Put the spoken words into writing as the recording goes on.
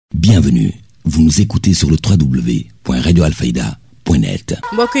Bienvenue, vous nous écoutez sur le www.radioalfayda.net.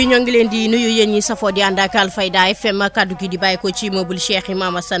 mbokk yi ñoo ngi leen di nuyu yéen ñi safoo di ànd ak Alfayda FM kaddu gi di bàyyi ko ci immeuble Cheikh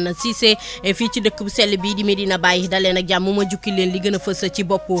Imam Assane Cissé fii ci dëkk bu sell bi di Medina Baye daleen ak jàmm ma jukki leen li gën a fës ci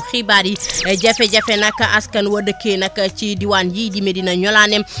boppu xibaar yi jafe-jafe nag askan wa dëkkee nag ci diwaan yi di Medina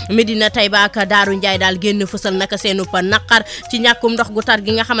ñolaanem Medina Tayba ak Daaru Njaay daal génn fësal nag seenu pa naqar ci ñàkkum ndox gu tar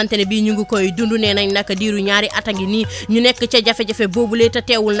gi nga xamante ne bii ñu ngi koy dund nee nañ nag diiru ñaari at a ngi nii ñu nekk ca jafe-jafe boobule te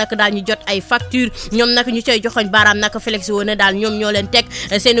teewul nag daal ñu jot ay facture ñoom nag ñu cay joxoñ baaraam nag flex woon daal ñoom ñoo leen teg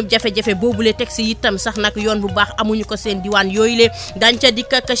seenub jafe-jafe boobule teg si itam sax nag yoon bu baax amuñu ko seen diwaan yooyu le dañ ca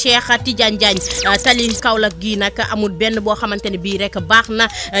dikk ak Cheikh Tidiane Diagne tali KAOLACK gi nag amul benn boo xamante ne bii rek baax na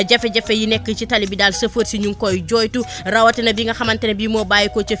jafe-jafe yi nekk ci tali bi daal chauffeur si ñu ngi koy jooytu rawatina bi nga xamante ne bii moo bàyyi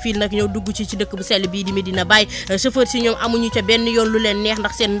ko ca fil nag ñëw dugg ci dëkk bu sell bii di Medina Baye chauffeur si ñoom amuñu ca benn yoon lu leen neex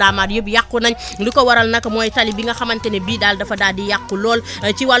ndax seen ndaamaat yëpp yàqu nañ li ko waral nag mooy tali bi nga xamante ne bii daal dafa daal di yàqu lool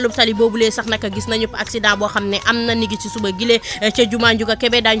ci wàllub tali boobulee sax nag gis nañu accident boo xam ne am na nigi ci suba gile ca jumaa Njuga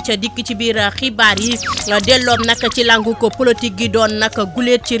Kebe dañ ca dikk ci biir xibaar yi delloom nag ci langu ko politique gi doon nag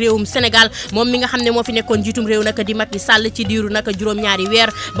guleet ci réewum Sénégal moom mi nga xam ne moo fi nekkoon jiitum réew nag di Macky Sall ci diiru nag juróom-ñaari weer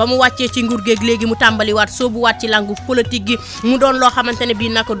ba mu wàccee ci nguur géeg léegi mu tàmbaliwaat soobuwaat ci langu politique gi mu doon loo xamante ne bii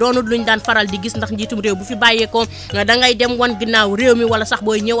nag doonul luñ daan faral di gis ndax njiitum réew bu fi bàyyeekoo da ngay dem wan ginnaaw réew mi wala sax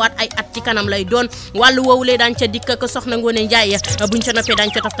booy ñëwaat ay at ci kanam lay doon wàllu woowulee dañ ca dikk ak soxna Ngoone Njaay buñ ca noppee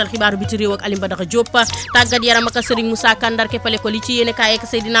dañ ca toftal xibaaru biti réew ak Alim Badara Diop tàggat yaram ak Serigne Moussa Kandar keppale ko li ci yéene kaay ak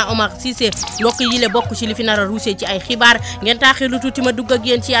Seydina Omar Cissé mbokk yi le bokk ci li fi nar a ruusee ci ay xibaar ngeen taaxee lu tuuti ma dugg ak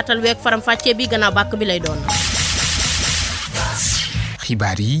yéen ci yaatal week faram fàccee bi gannaaw bàkk bi lay doon.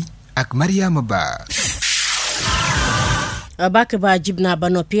 xibaar yi ak Mariama Ba. bàkk ba jib naa ba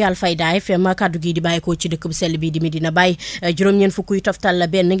noppi Alfayda FM kaddu gi di bàyyi ko ci dëkk bu sell bi di Medina Baye juróom-ñeent fukkuy toftal la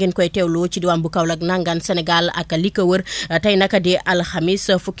benn ngeen koy teewloo ci diwaan bu Kaolack nangaan Sénégal ak li ko wër tey naka di alxamis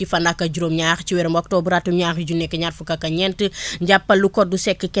fukki fan ak juróom-ñaar ci weerum octobre atum ñaari ju nekk ñaar fukk ak ñeent njàppal lu koddu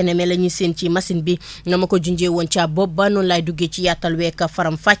sekk keneme la ñuy seen ci machine bi na ma ko junjee woon ca bopp ba noonu lay duggee ci yàttal week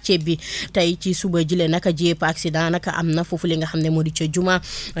faram fàcce bi tey ci suba jile naka jépp accident naka am na foofu li nga xam ne moo di ca juma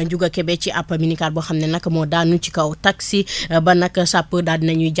Njuga Kebe ci app minicar boo xam ne naka moo daanu ci kaw taxi ba nag sàpp daal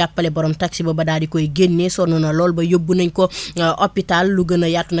dinañuy jàppale borom taxi ba daal di koy génnee sonn na lool ba yóbbu nañ ko hôpital lu gën a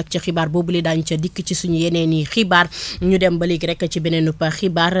yaatu nag ci xibaar boobu li daañu ca dikk ci suñu yeneen i xibaar ñu dem ba léegi rek ci beneen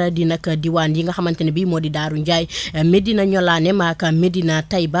xibaar di nag diwaan yi nga xamante ne bii moo di Daaru Njaay Medina ñolaane maaka Medina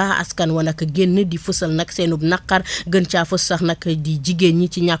Tayba askan wa nag génn di fësal nag seenub naqar gën caa fës sax nag di jigéen ñi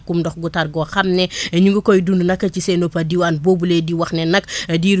ci ñàkkum ndox gu tar goo xam ne ñu ngi koy dund nag ci seenub diwaan boobule di wax ne nag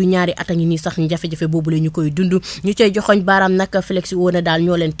diiru ñaari at a ngi nii sax jafe-jafe boobule ñu koy dund ñu cay joxoñ baaraam nag flex woon daal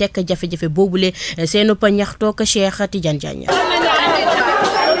ñoo leen tekk jafe-jafe boobule seenu pa ñaxtoo ko Cheikh Tidiane Diagne.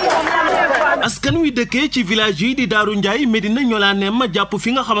 askan wi dëkkee ci village yi di Daaru Njaay Medina ñolaanem jàpp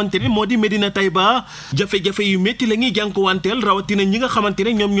fi nga xamante ne moo di Medina Tayba jafe-jafe yu métti la ñuy jànkuwanteel rawatina ñi nga xamante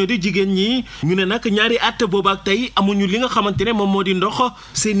ne ñoom ñoo di jigéen ñi ñu ne nag ñaari at boobaak tey amuñu li nga xamante ne moom moo di ndox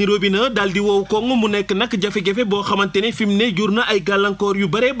seeni robinet daal di wow koŋ mu nekk nag jafe-jafe boo xamante ne fi mu ne jur na ay gàllankoor yu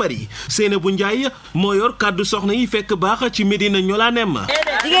bëree bëri Seynabou Ndiaye moo yor kàddu soxna yi fekk baax ci Medina ñolaanem.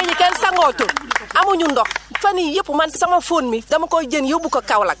 jigéen ñi kenn sangootul amuñu ndox fan yi yëpp man sama fóon mi dama koy jën yóbbu ko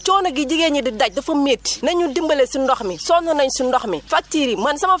Kaolack coono gi jigéen ñi di daj dafa métti nañu dimbale si ndox mi sonn nañ si ndox mi facture yi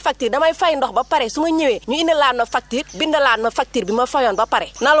man sama facture damay fay ndox ba pare su ma ñëwee ñu indilaat ma facture bindalaat ma facture bi ma fayoon ba pare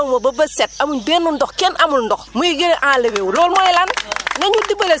nalaw ma ba bët set amuñ benn ndox kenn amul ndox muy gën a enlevé wu loolu mooy lan nañu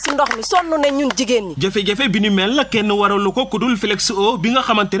dimbale si ndox mi sonn nañ ñun jigéen ñi. jafe-jafe bi ni mel la kenn waralu ko ku dul Flex O bi nga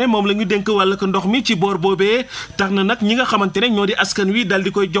xamante ne moom la ñu dénk wàll ko ndox mi ci boor boobee tax na nag ñi nga xamante ne ñoo di askan wi dal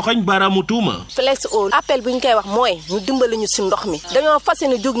di koy joxañ baaraamu tuuma. Flex O appel bi ñu koy wax mooy ñu dimbale ñu si ndox mi dañoo fas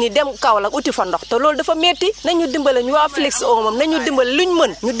yéene jóg ni dem Kaolack uti fa ndox te loolu dafa métti nañu dimbale ñu waa Flex O moom nañu dimbale luñ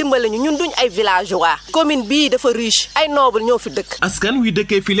mën ñu dimbale ñu ñun duñ ay villageois commune bii dafa riche ay noble ñoo fi dëkk. askan wi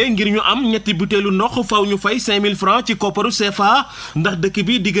dëkkee file ngir ñu am ñetti butéelu ndox faw ñu fay 5000 francs ci kopparu CFA ndax dëkk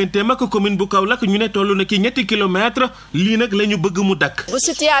bi digganteem ak commune bu Kaolack ñu ne toll na ci ñetti kilomètres lii nag la ñu bëgg mu dakk. bu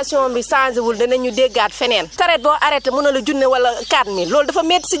situation bi changé wul danañu déggaat feneen sareet boo arrêté mën na la junne wala 4000 loolu dafa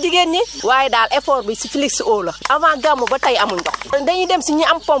métti si jigéen ñi waaye daal effort bi si Flex O la avant gàmmu ba tey amul ndox dañuy dem si ñi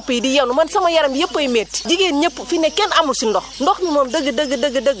am pompe yi di yenu man sama yaram yëpp ay métti jigéen ñëpp fi ne kenn amul si ndox mi moom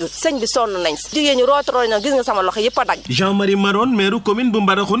dëgg sëñ bi sonn nañ si jigéen ñi rootorooñ na gis nga sama loxo yëpp a dagg. Jean-Marie Maron maire commune bu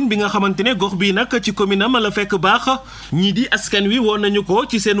Mbadakhoune bi nga xamante ne gox bii nag ci commune am la fekk baax ñii di askan wi woon nañu ko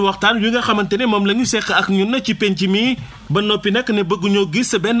ci seen waxtaan wi nga xamante ne moom la ñu seq ak ñun ci penc mi ba noppi nag ne bëgguñoo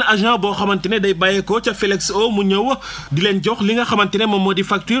gis benn agent boo xamante ne day bàyyeekoo ca Felex O mu ñëw di leen jox li nga xamante ne moom moo di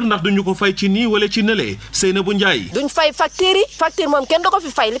facture ndax duñu ko fay ci nii wala ci nële Seynabou Ndiaye. duñ fay facture yi facture moom kenn du ko fi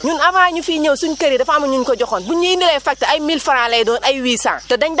fay ñun avant ñu fiy ñëw suñ kër yi dafa am ñu ko joxoon bu ñu indilee facture ay 1000 francs lay doon ay 800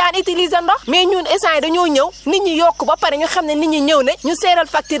 te dañ daan utiliser ndox mais ñun instant yi dañoo ñëw nit ñi yokk ba pare ñu xam ne nit ñi ñëw ne ñu seeral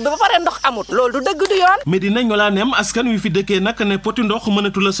facture bi ba pare ndox amut loolu du dëgg du yoon. Medina ñoo laa nem askan wi fi dëkkee nag ne poti ndox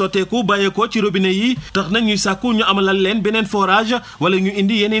mënatu la sotteeku bàyyeekoo ci robinet yi tax na ñuy sàkku ñu amalal leen beneen forage wala ñu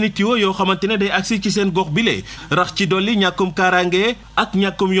indi yeneen i tuyau yoo xamante ne day agsi ci seen gox bile rax ci dolli ñàkkum kaaraange ak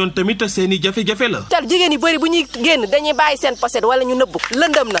ñàkkum yoon tamit seen i jafe-jafe la. tel jigéen yu bëri bu ñuy génn dañuy bàyyi seen poset wala ñu nëbbu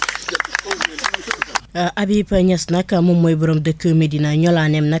lëndëm na. Habib Niass nag moom mooy borom dëkk Medina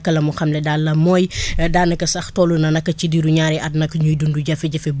ñolaaneem nag la mu xamle daal mooy daanaka sax toll na nag ci diiru ñaari at nag ñuy dund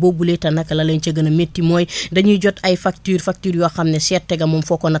jafe-jafe boobule te nag la leen ca gën a métti mooy dañuy jot ay facture yoo xam ne seet tega moom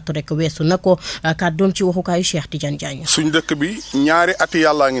foo ko natt rek weesu na ko kàddoom ci waxukaayu Cheikh Tidiane Diagne. suñ dëkk bi ñaari at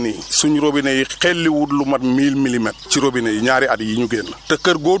yàllaa ngi nii suñ robinet yi xelliwut lu mat 1000 millimètres ci robinet yi ñaari at yi ñu génn te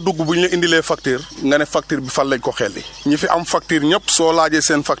kër goo dugg bu ñu la indilee facture nga ne facture bi fan lañ ko xelli ñi fi am facture ñëpp soo laajee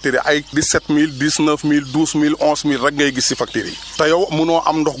seen facture yi ay 17000 19000 12000 11000 rek ngay gis ci facture yi te yow munoo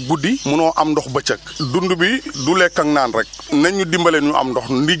am ndox guddi munoo am ndox bëccëg dund bi du lekk ak naan rek nañ ñu dimbale ñu am ndox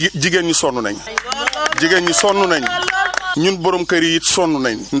jigéen ñi sonn nañ ñun borom kër yi it sonn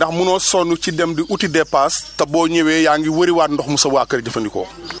nañ ndax munoo sonn ci dem di uti dépasse te boo ñëwee yaa ngi wëriwaat ndox mu sa waa kër jëfandikoo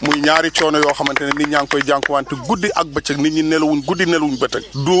muy ñaari coono yoo xamante ne nit ñaa ngi koy jànkuwante guddi ak bëccëg nit ñi nelawuñ guddi nelawuñ bëccëg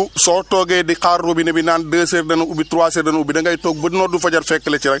du soo toogee di xaar robinet bi naan 2 heures dana ubbi 3 heures dana ubbi da ngay toog ba noddu fajar fekk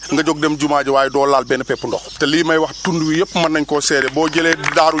la ci rek nga jóg dem jumaa ji waaye doo laal benn pepp ndox te lii may wax tund wi yëpp mën nañ koo seede boo jëlee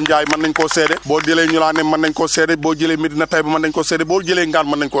Daaru Njaay mën nañ koo seede boo jëlee Ñulaane mën nañ koo seede boo jëlee Medina Tayba mën nañ koo seede boo jëlee Ngaan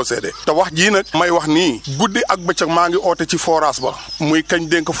mën nañ koo seede te wax jii nag may wax nii guddi ak bëccëg maa ngi oote ci forage ba muy kañ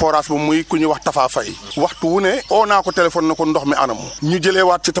dénk forage ba muy ku ñuy wax Tafa Faye waxtu wu ne oo naa ko téléphone na ko ndox mi anam ñu jëlee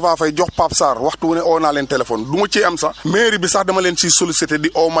waat ci Tafa Faye jox Pape Sarr waxtu wu ne oo naa leen téléphone du ma ci am sax mairie bi sax dama leen ciy sollicité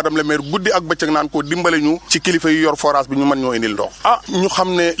di oo madame le maire guddi ak bëccëg naan ko dimbale ñu ci kilifa yi yor forage bi ñu mën ñoo indil ndox ñu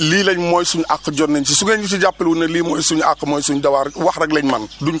xam ne lii lañ mooy suñu àq jot nañ ci su ngeen ñu ci jàppalewu ne lii mooy suñu àq mooy suñu dawaar wax rek lañ man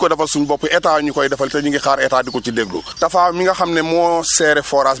duñ ko defal suñu bopp état ñu koy defal te ñu ngi xaar état di ko ci déglu Tafa mi nga xam ne moo seere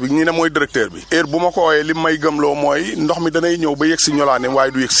forage bi ñi ne mooy directeur bi heure bu ma ko ooyee li may gëmloo mooy ndox mi danay ñëw ba yegg si Ñolaane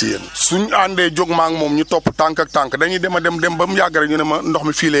waaye du yegg si yéen suñ àndee jóg maa ngi moom ñu topp tànk ak tànk dañuy dem ba mu yàgg rek ñu ne ma ndox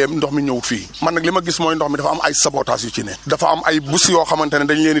mi fii la yem ndox mi ñëwut fii man nag li ma gis mooy ndox mi dafa am ay sabotage yu ci ne dafa am ay bus yoo xamante ne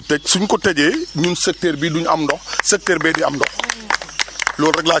dañ leen di tëj suñ ko tëjee ñun secteur bi duñ am ndox secteur bee di am ndox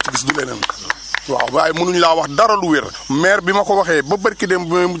loolu rek laa ci gis du leneen waaw waaye mënuñ laa wax dara lu wér maire bi ma ko waxee ba barki dem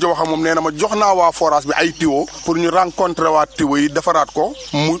bi may mujj wax ak moom nee na ma jox naa waa forage bi ay tuyau pour ñu rencontrer waa tuyau yi defaraat ko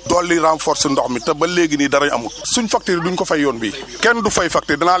mu dolli renforcer ndox mi te ba léegi nii dara amul suñ facture duñ ko fay yoon bi kenn du fay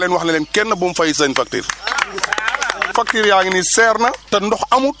facture danaa leen wax ne leen kenn bu mu fay seen facture facture yaa ngi nii seer na te ndox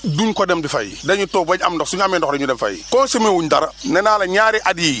amut duñ ko dem di fay dañu toog bañ am ndox suñu amee ndox dañu dem fay consommé wuñ dara nee naa la ñaari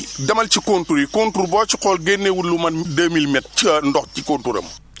at yi demal ci contour yi contour boo ci xool génneewul lu man 2000 mètres ci ndox ci contour am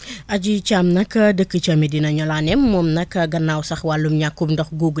Aji Thiam nag dëkk ca Medina ñolaaneem moom nag gannaaw sax wàllum ñàkkum ndox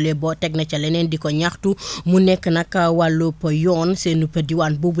googule boo teg na ca leneen di ko ñaxtu mu nekk nag wàllub yoon seen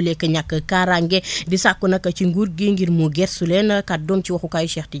diwaan boobu lekk ñàkk kaaraange di sàkku nag ci nguur gi ngir mu gersu leen kàddoom ci waxukaayu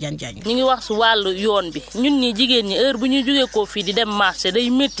Cheikh Tidiane Diagne. ñu ngi wax su wàllu yoon bi ñun ñi jigéen ñi heure bu ñuy jógee koo fii di dem marché day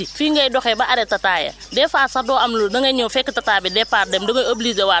métti fii ngay doxee ba arrêté tataaya des fois sax doo am lu da ngay ñëw fekk tata bi départ dem da ngay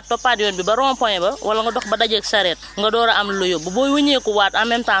obligé waat toppaat yoon bi ba rond point ba wala nga dox ba dajeeg charrette nga door a am lu yóbbu booy wëñeeku waat en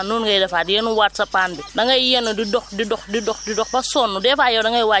même temps noonu ngay defaat yéen waat sa paan bi da ngay yenn di dox ba sonn des fois yow da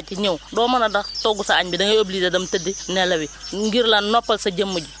ngay wàcc ñëw doo mën a dax togg sa añ bi da ngay obligé dem tëddi nelawi ngir la noppal sa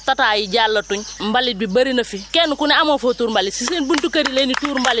jëmm ji tata yi jàllatuñ mbalit bi bëri na fi kenn ku ne amoo foo tuur mbalit si seen buntu kër yi leen di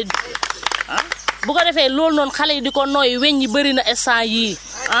tuur mbalit bi bu ko defee loolu noonu xale yi di ko nooy weñ yi bëri na instant yii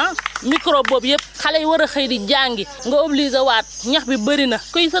microbe boobu yëpp xale yi war a xëy di jàngi nga obligé waat ñax bi bëri na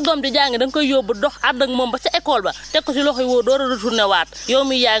kuy sa doom di jàngi da nga koy yóbbu dox àdd ak moom ba ca école ba teg ko ci loxo yi woo door a retourné waat yow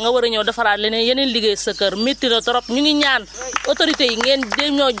mi yaay nga war a ñëw defaraat yeneen liggéey sa kër métti na trop ñu ngi ñaan autorité yi ngeen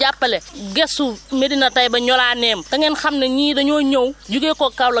dem ñoo jàppale gestu Medina Tayba ñolaaneem da ngeen xam ne ñii dañoo ñëw jugee ko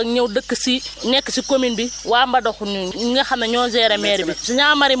Kaolack ñëw dëkk si nekk si commune bi waa Mbadakhoune ñi nga xam ne ñoo géré maire bi si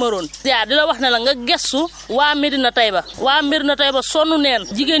ñaa mari maroon di la wax ne la nga gestu waa Medina Tayba sonn neen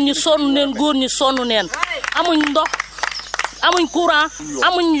jigéen ñi sonn neen góor ñi sonn neen amuñ ndox amuñ courant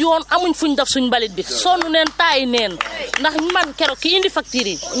amuñ yoon amuñ fuñ def suñ mbalit bi sonn neen taay neen ndax man keroog ki indi facture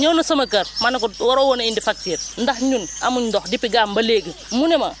yi ñëw na sama kër ma ne ko waroo woon a indi facture ndax ñun amuñ ndox depuis gàmm ba léegi mu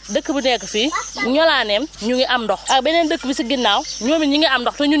ne ma dëkk bi nekk fii ñolaaneem ñu ngi am ndox ak beneen dëkk bi si ginnaaw ñoom it ñi ngi am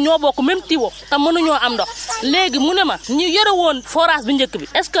ndox te ñun ñoo bokk même tiwo te mënuñoo am ndox léegi mu ne ma ñu yore woon forage bi njëkk bi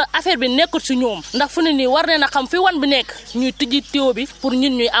est-ce que affaire bi nekkul si ñoom ndax fu ne nii war ne na xam fi wan bi nekk ñuy tijji tiwo bi pour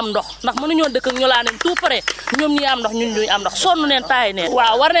ñun ñuy am ndox ndax mënuñoo dëkk ak ñolaaneem tout près ñoom ñuy am ndox ñun ñuy am ndox sonn neen taay neen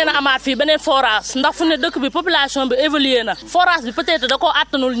waaw war nee na amaat fii beneen forage ndax fu ne dëkk bi population bi évolué na forage bi peut-être da koo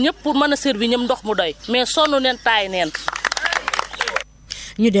àttanul ñëpp pour mën a servir ñëm ndox mu doy mais sonn neen taay neen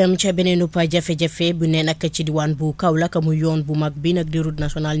ñu dem ca beneen jafe-jafe bu ne nag ci diwaan bu Kaolack mu yoon bu mag bi nag di route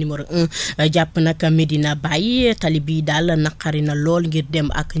nationale numéro 1 jàpp nag Medina Baye tali bi daal naqari na lool ngir dem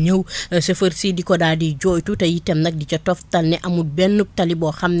ak ñëw chauffeur si di ko daal di jooytu te itam nag di ca toftal ne amul benn tali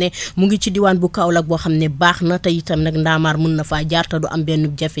boo xam ne mu ngi ci diwaan bu Kaolack boo xam ne baax na te itam nag ndaamaar mun na faa jaar te du am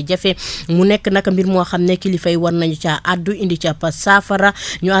benn jafe-jafe mu nekk nag mbir moo xam ne kilifa yi war nañu caa addu indi ca pa saafara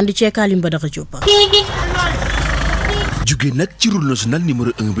ñu àndi cee Kalim Badara Diop. jóge nag ci route nationale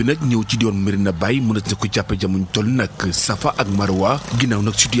numéro 1 bi nag ñëw ci diwaan Medina Baye mën na ko jàppe jamono toll nag Safa ak Marwa ginnaaw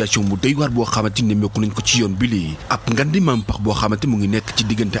nag situation bu doy waar boo xamante ne meeku nañ ko ci yoon bi lii ab ngandi maam pax boo xamante mu ngi nekk ci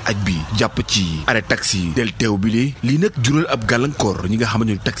diggante aj bi jàpp ci arrêt taxi del teew bi lii nag jural ab gàllankoor ñi nga xamante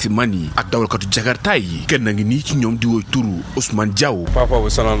ne taxi man yi ak dawalkatu jakarta yi kenn ngi nii ci ñoom di woy turu Ousmane Diaw. papa bu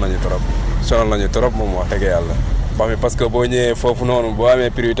sonal nañu trop moom wax dëgg yàlla parce que boo ñëwee foofu noonu boo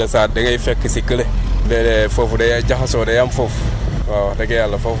amee priorité saa da ngay fekk si kële léeg-léeg foofu day jaxasoo day am foofu waaw wax dëgg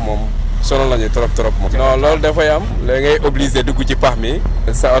yàlla foofu moom sonal nañu trop moom. non loolu dafay am léegi ngay obligé dugg ci pax mi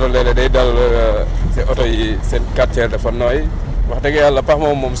sa oto léeg-léeg day dal seen oto yi seen quartier dafa nooy wax dëgg yàlla pax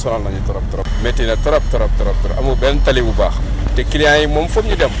moom sonal nañu trop métti na trop amul benn tali bu baax te clients yi moom foog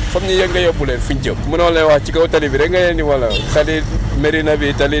ñu dem foog ñu yëg nga yóbbu leen fu ñu jëm mënoo leen wax ci kaw tali bi rek nga leen di wala tali Medina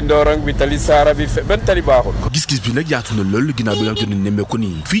bi tali Ndorong bi tali Saara bi benn tali baaxul. gis-gis bi nag yaatu na lool ginnaaw bi nga xam ne nemmeeku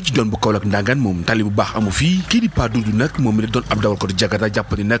nii fii ci doon bu Kaolack ndangaan moom tali bu baax amu fii kii di Pa Dudu nag moom mi la doon ab dawal ko di Jakarta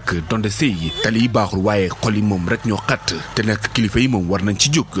jàpp ni nag donte sëy tali yi baaxul waaye xol yi moom rek ñoo xat te nag kilifa yi moom war nañ ci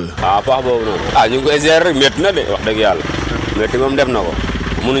jóg. pax boobu noonu ñu ngi koy gérer rek métti na de wax dëgg yàlla métti moom def na ko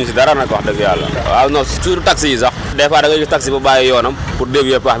mënuñ si dara nag wax dëgg yàlla waaw non surtout taxi yi sax des fois da ngay gis taxi bu bàyyi yoonam pour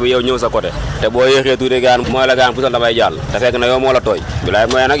dévier pax bi yow ñëw sa côté te boo yéexee tuuti gaan mooy la gaan pusal damay jàll te fekk na yow moo la tooy bilaay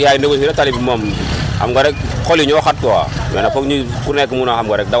mooy nag yaay négocier tali bi moom xam nga rek xol yi ñoo xat quoi mais nag foog ñu ku nekk mun a xam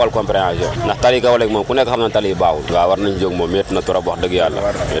nga rek dawal compréhension ndax tali Kaolack moom ku nekk xam na tali yi baaxul waaw war nañ jóg moom métti na trop wax dëgg yàlla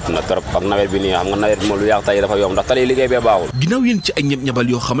métti na trop ak nawet bi nii xam nga nawet bi moom lu yàq tali dafa yomb ndax tali liggéey bee baaxul ginnaaw yéen ci ay ñab-ñabal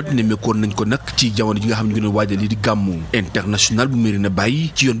yoo xamante ne mekkoon nañ ko nag ci jamono ji nga xam ne ñu ngi waajal lii di gàmmu international bu Medina Baye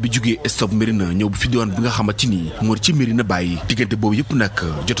ci yoon bi jógee stop Medina ñëw bu fi diwaan bi nga xamante ni moo ci Medina Baye diggante boobu yëpp nag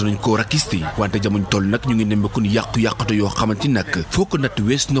joto nañ koo rakiste wante jamono toll nag ñu ngi nemmeeku ni yàqu-yàqato yoo xamante ni nag foo ko natt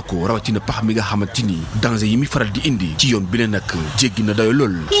wees na ko rawatina pax mi nga xamante ni danger yi mi faral di indi ci yoon bi leen nag jéggi na dayo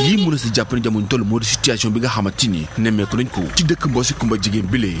lool lii mën a si jàpp ne jamono toll moo di situation bi nga xamante ni nemmeeku nañ ko ci dëkk Mboosi Kumba jigéen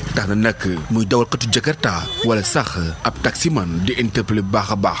bi lee tax na nag muy dawalkatu Jakarta wala sax ab taximan di interpeller bu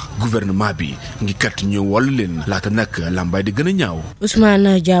baax a baax gouvernement bi ngi kat ñëw wàllu leen laata nag lambaay di gën a ñaaw.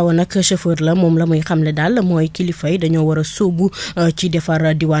 Ousmane Diaw nag chauffeur la moom la muy xamle daal mooy kilifa yi dañoo war a sóobu ci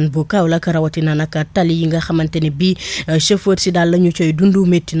defar diwaan bu Kaolack rawatina nag tali yi nga xamante ne bii chauffeur si daal la ñu coy dund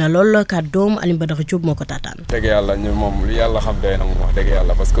métti na lool kàddoom Alioune Badara Diop moo ko taataan. dëgg yàlla ñun moom lu yàlla xam doy na moom wax dëgg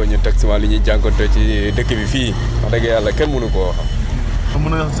yàlla parce que ñun taximan li ñuy jànkonte ci dëkk bi fii wax dëgg yàlla kenn mënu koo xam. mën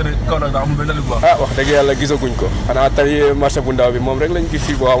na wax Kaolack daa amul benn tali bu baax. wax dëgg yàlla gisaguñ ko xanaa tali marché bu ndaw bi moom rek lañ gis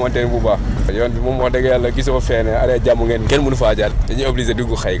fii boo xamante ne bu baax yoon bi moom wax dëgg yàlla gisoo feene arrêt jàmm ngeen kenn mënu faa jaar dañuy obligé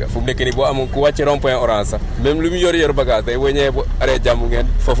dugg xëy ga fu mu nekk nii boo amoon ku wàcce rond point orange sax même lu mu yor bagage day boo ñëwee bu arrêt jàmm ngeen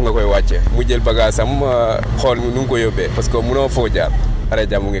foofu nga koy wàccee mu jël bagage am xool nu ngi ko yóbbee parce que mënoo foo jaar arrêt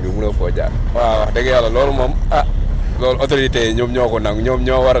jàmm ngeen bi mënoo foo jaar waaw wax dëgg yàlla loolu moom loolu autorité yi ñoom ñoo ko nangu ñoom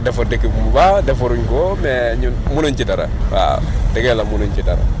ñoo war a defar dëkk bu baax defaruñ ko mais ñun mënuñ ci dara waaw dëgg yàlla mënuñ ci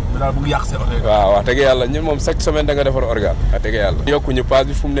dara daal bu yàq seen oto yi. waaw wax dëgg yàlla ñun moom chaque semaine da nga defar organe wax dëgg yàlla yokkuñu paas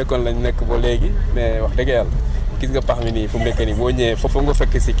bi fu mu nekkoon lañ nekk ba léegi mais wax dëgg yàlla gis nga pax mi nii fu mu nekk nii boo ñëwee foofu nga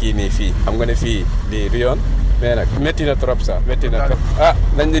fekk si kii nii fii xam nga ne fii lii du yoon mais nag métti na trop sax métti na trop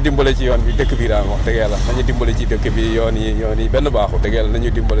nañ ñu dimbale ci yoon bi dëkk bi daal wax dëgg yàlla nañu dimbale ci dëkk bi yoon yi benn baaxul dëgg yàlla nañu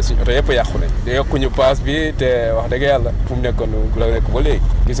dimbale suñu oto yëpp yàqu nañ yokkuñu paas bi te wax dëgg yàlla fu mu nekkoon la nekk ba léegi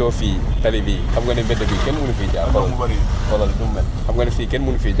gisoo fii tali bi xam nga ne mbedd bi kenn mënu fii jaar xoolal du mel xam nga ne fii kenn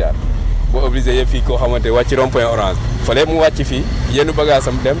mënu fii jaar boo obligé yëpp fii koo xamante wàcc rond point orange fallait mu wàcc fii yenn bagage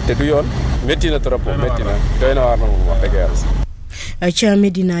am dem te du yoon métti na trop métti na doy na waar na moom wax dëgg yàlla ca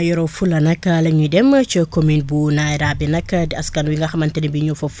Medina Yoro Fula nag la ñuy dem ca commune bu Nairobi nag di askan wi nga xamante ne bi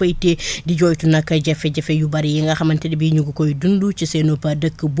ñoo fa fayte di jooytu nag jafe-jafe yu bari yi nga xamante ne bi ñu ngi koy dund ci seenu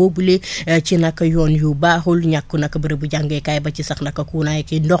dëkk boobule ci nag yoon yu baaxul ñàkku nag bërëbu jàngeekaay ba ci sax nag kuunaay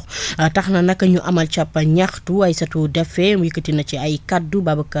ki ndox tax na nag ñu amal càpp ñaxtu Aïssatou Defé yëkkati na ci ay kaddu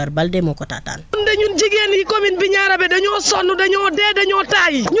Babacar Balde moo ko taataan. ñun jigéen yi commune bi Niarabe dañoo sonn dañoo dee dañoo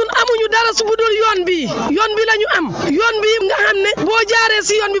taay ñun amuñu dara su budul yoon bi la ñu am yoon bi nga xam ne boo jaaree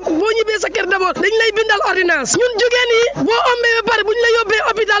si yoon bi boo ñibbee sa kër d'abord dañ lay bindal ordonnance ñun jigéen yi boo ombee ba pare buñ la yóbbee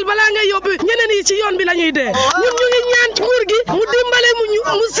hôpital balaa ngay yóbbu ñeneen yi ci yoon bi la ñuy dee ñun ñu ngi ñaan nguur gi mu dimbale mu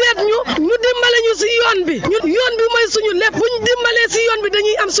seet ñu dimbale ñu si yoon bi ñun yoon bi mooy suñu lépp buñ dimbalee si yoon bi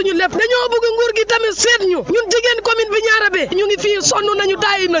dañuy am suñu lépp dañoo bëgg nguur gi tamit seet ñu ñun jigéen commune bi Niarabe ñu ngi fii sonn nañu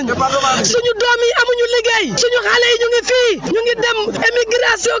tàyyi nañu suñu doom yi amuñu liggéey suñu xale yi ñu ngi fii ñu ngi dem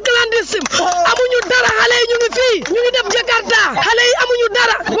émigration clandestine amuñu dara xale yi ñu ngi fii ñu ngi def Jakarta xale yi amuñu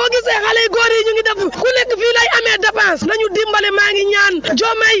dara boo gisee xale yi góor yi ñu ngi def ku nekk fii lay amee dépense nañu dimbale maa ngi ñaan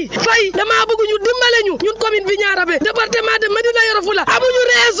Diomaye Faye damaa bëgg ñu dimbale ñu ñun commune bi Niarabe département de Médina Yoro Foulah amuñu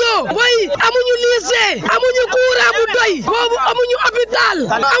réseau boy amuñu lycée amuñu courant bu doy boobu amuñu hôpital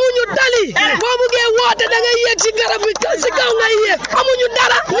amuñu tali boo buggee woote da ngay yéeg ci garab bi ci kaw ngay yéeg amuñu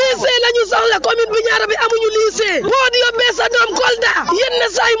dara lycée lañu soxla commune bi Niarabe amuñu lycée boo di yóbbee sa doom Kolda yenn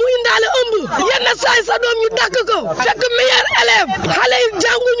saay mu indaale ëmb yenn saay sa doom ñu dàkk ko fekk meilleur élève xale yi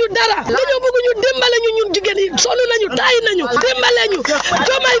jànguñu dara dañoo bëgg ñu dimbale ñu ñun jigéen yi sonn nañu taay nañu dimbale ñu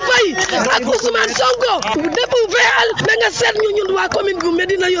Diomaye Faye ak Ousmane Sonko defu feexal da nga seet ñu ñun waa commune bu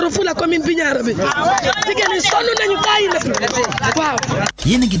Médina Yoro Foulah commune bi Niarabe jigéen yi sonn nañu taay na waaw.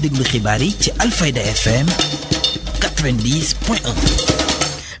 Yéen a ngi déglu xibaar yi ci Alfayda FM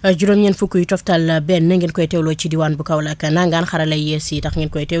 90.1. juróom-ñeent fukk yu toftal benn ngeen koy teewloo ci diwaan bu Kaolack nangaan xarala yees yi tax ngeen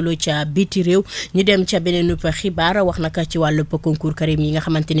koy teewloo ca biti réew ñu dem ca beneen xibaar wax nag ci wàllu concours Karim yi nga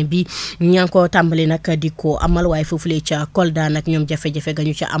xamante ne bii ñaa ngi ko tàmbali nag di ko amal waaye foofulee ca Kolda nag ñoom jafe-jafe ga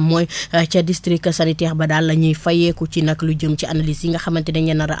ñu ca am mooy ca district sanitaire ba daal la ñuy fayeeku ci nag lu jëm ci analyse yi nga xamante ne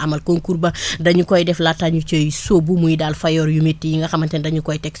dañu nar a amal concours ba dañu koy def laata ñu ciy sóobu muy daal fayoor yu métti yi nga xamante ne dañu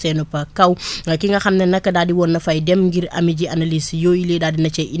koy teg seen kaw ki nga xam ne nag daal di woon na fay dem ngir ami ji analyse yooyu lii daal dina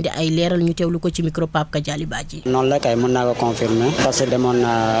ci indi ay leeral ñu teewlu ko ci micro Pape Kadiali Badji. noonu la kay mën naa ko confirmer parce que demoon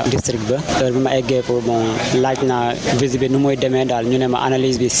na district ba heure bi ma eggee ko bon laaj naa visite bi nu muy demee daal ñu ne ma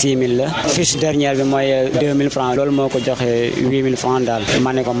analyse bi 6000 la fiche dernière bi mooy 2000 francs loolu moo ko joxe 8000 francs daal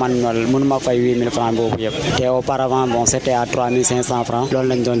ma ne ko man mënu ma fay 8000 francs boobu yëpp te auparavant bon c'était à 3500 francs loolu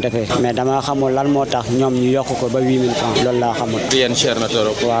lañ doon defee mais dama xamul lan moo tax ñoom ñu yokk ko ba 8000 francs loolu laa xamul. yéen cher na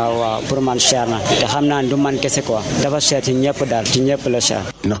trop. waaw pour man cher na te xam naa du man kese quoi dafa cher ci ñëpp daal ci ñëpp la cher.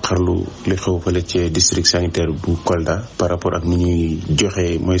 naqarlu li xew fële ci district sanitaire bu Kolda par rapport ak ni ñuy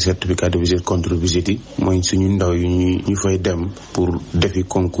joxe mooy certificat de visite contre visite yi mooy suñu ndaw yu ñu fay dem pour defi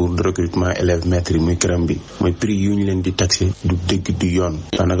concours de recrutement élèves maîtres yi muy CREM bi mooy prix yu ñu leen di taxé du dëgg du yoon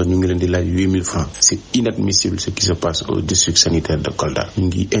daanaka ñu ngi leen di laaj 8000 francs c'est inadmissible ce qui se passe au district sanitaire de Kolda ñu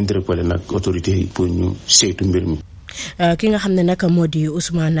ngi interpeller nag autorités yi pour ñu saytu mbir mi. ki nga xam ne nag moo di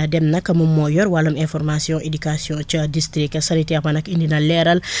Ousmane Dem nag moom moo yor wàllum information éducation ca district sanitaire ba nag indi na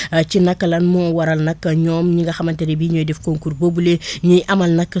leeral ci nag lan moo waral nag ñoom ñi nga xamante ne bii ñooy def concours boobule ñuy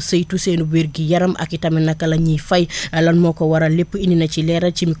amal nag saytu seen wér gi yaram ak itamit nag la ñuy fay lan moo ko waral lépp indi na ci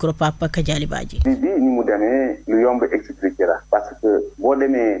leeral ci micro Pape Kadiali Badji. ni mu demee lu yomb expliquer la parce que boo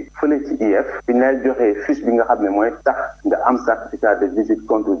demee fële ci IF fi ñu lay joxee fiche bi nga xam ne mooy tax nga am certificat de visite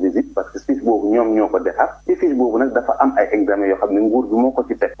contre visite parce que fiche boobu ñoom ñoo ko defar ci fiche boobu nag dafa am ay examen yoo xam ne nguur bi moo ko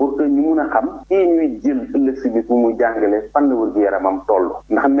ci teg pour que ñu mun a xam kii ñuy jël ëllëg si bis bu muy jàngale fan la wér gu yaramam toll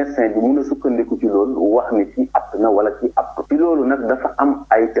ndax médecin bi mun a sukkandiku ci loolu wax ni kii apte na wala kii apte ci loolu nag dafa am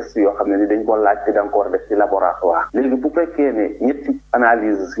ay test yoo xam ne ni dañ ko laaj te da nga ko war a def ci laboratoire léegi bu fekkee ne ñetti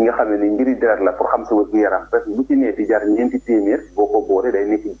analyse yi nga xam ne ni mbiri deret la pour xam sa wér gu yaram parce que bu ci nee di jar ñeenti téeméer boo ko boole day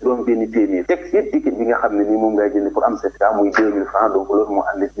nekk juróom benni téeméer teg ci ticket bi nga xam ne nii moom ngay jënd pour am certificat muy 2000 francs donc loolu moo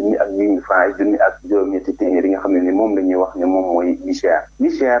andi junni ak 8000 francs ay junni ak juróom-ñetti téeméer yi nga xam ne ni moom la ñuy wax ne moom mooy li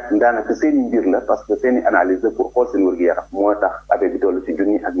cher daanaka seen i mbir la parce que seen i analyse la pour xool seen wér-gu-yaram moo tax affaire bi toll ci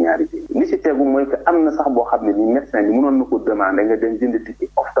junni ak ñaari téeméer li ci tegu mooy que am na sax boo xam ne ni médecin bi mënoon na ko demander nga dem jënd ticket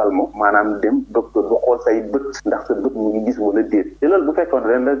ophtalmo maanaam dem docteur bu xool say bët ndax sa bët mu ngi gis wala déet te loolu bu fekkoon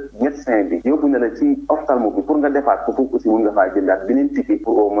ren la médecin bi yóbbu na la ci ophtalmo bi pour nga defaat ko foofu aussi mun nga faa jëndaat beneen ticket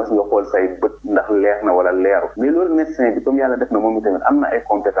pour au moins nga xool say bët ndax leer na wala leeru mais loolu médecin bi comme yàlla def na moom itamit am na ay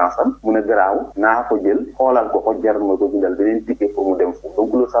compétence am mun a garaaw naa ko jël xoolal ko jaral ma ko jëndal beneen ticket pour mu dem foofu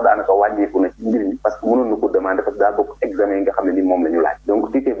donc loolu sax daanaka wàññeeku na ci mbir mi parce que mënoon na ko demander parce que daa bokk examen yi nga xam ne ni moom la ñu laaj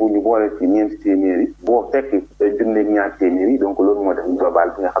donc ticket bu ñu boole ci ñeenti téeméer yi boo fekk junneeg ñaar téeméer yi donc loolu moo def global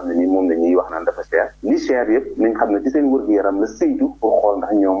bi nga xam ne nii moom la ñuy wax naan dafa cher li cher yëpp nañ xam ne ci seen wér-gu-yaram la saytu pour xool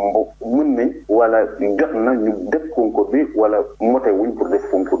ndax ñoom mën nañ wala jot na ñu def concours bi wala mote wuñ pour def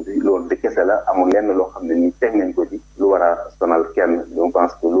concours bi loolu de kese la amul lenn loo xam ne nii teg nañ ko ci lu war a sonal kenn donc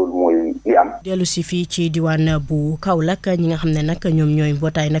pense que loolu mooy li am. dellu si fii ci diwaan bu Kaolack ñi nga xam ne nag ñoom ñooy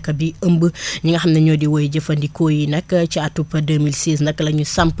mbootaay nag bi ëmb ñi nga xam ne ñoo di woy jëfandikoo yi nag ci atub 2016 nag la ñu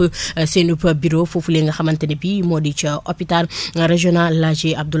samp seen bureau foofu li nga xamante ne bii moo di ca hôpital régional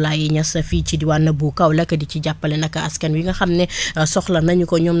Laaji Abdoulaye Niass fii ci diwaan bu Kaolack di ci jàppale nag askan wi nga xam ne soxla nañu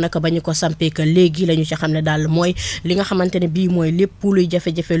ko ñoom nag ba ñu ko sampee que léegi la ñu ci xam ne daal mooy li nga xamante ne bii mooy lépp luy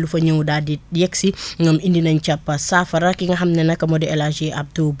jafe-jafe lu fa ñëw daal di yegg si ñoom indi nañ ca saafara ki nga xam ne nag moo di El Hadji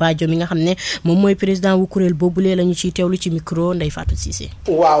Abdou Badio mi nga xam ne moom mooy président wu kuréel boobulee la ñu ciy teewlu ci micro Ndeye Fatou Cissé.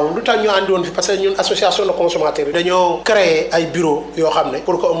 waaw lu tax ñu àndi woon fi parce que ñun association de consommateurs yi dañoo créer ay bureau yoo xam ne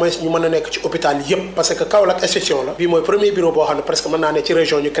pour que au moins ñu mën a nekk ci hôpital yi yëpp parce que Kaolack exception la bii mooy premier bureau boo xam ne presque mën naa ne ci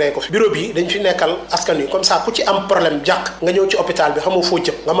région ñu créé ko fi bureau bi dañ fi nekkal askan wi comme ça ku ci am problème jàq nga ñëw ci hôpital bi xamoo foo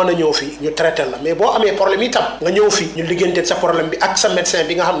jëm nga mën a ñëw fii ñu traité la mais boo amee problème itam nga ñëw fii ñu liggéeyante sa problème bi ak sa médecin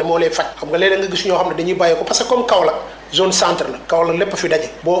bi nga xam ne moo lay faj xam nga léeg-léeg nga gis ñoo xam ne dañuy bàyyi ko parce que comme Kaolack zone centre la Kaolack lépp fi daje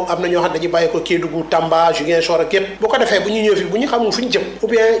boo am na ñoo xam ne dañuy bàyyi ko Kédougou Tamba Ziguinchor ak yépp bu ko defee bu ñu ñëw fi bu ñu xamul fu ñu jëm ou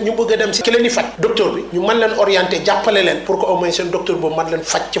bien ñu bëgg a dem si ki leen di faj docteur bi ñu mën leen orienté jàppale leen pour que au moins seen docteur boobu mën leen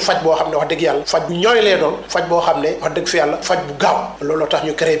faj ci faj boo xam ne wax dëgg yàlla faj bu ñooy lay doon faj boo xam ne wax dëgg fi yàlla faj bu gaaw looloo tax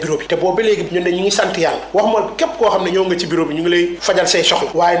ñu créé bureau bi te boobu ba léegi ñun ne ñu ngi sant yàlla wax ma képp koo xam ne ñëw nga ci bureau bi ñu ngi lay fajal say soxla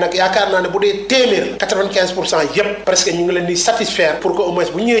waaye nag yaakaar naa ne bu dee téeméer 95% yépp presque ñu ngi leen di satisfaire pour que au moins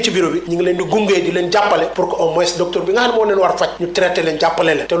bu ñëwee ci bureau bi ñu ngi leen di gungee di leen jàppale pour que au moins docteur bi nga xam ne moo leen war faj ñu traité leen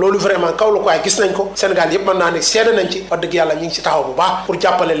jàppale leen te loolu vraiment Kaolack waaye gis nañ ko Sénégal yëpp mën naa ne seede nañ ci wax dëgg yàlla ñu ngi ci taxaw bu baax pour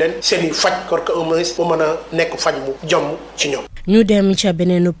jàppale leen seen i faj pour que au moins mu mën a nekk faj mu jomm ci ñoom. ñu dem ca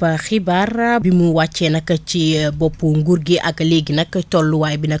beneen xibaar bi mu wàccee nag ci boppu nguur gi ak léegi nag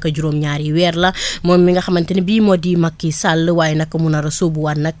tolluwaay bi nag juróom-ñaari weer la moom mi nga xamante ne bii moo di Macky Sall waaye nag mu nar a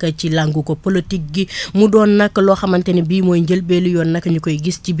sóobuwaat nag ci làngu ko politique gi mu doon nag loo xamante ne bii mooy njëlbeelu yoon nag ñu koy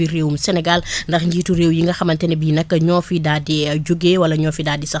gis ci biir réewum Sénégal ndax njiitu réew yi nga xamante ne bii nag ñoo fi daal di jógee wala ñoo fi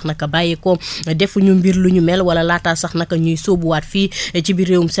daal di sax nag bàyyeekoo defuñu mbir lu ñu mel wala laataa sax nag ñuy sóobuwaat fii ci biir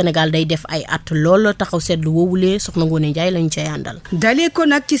réewum Sénégal day def ay at lool taxaw seetlu woowulee soxna Ngoone Njaay lañu cay àndal. dalee ko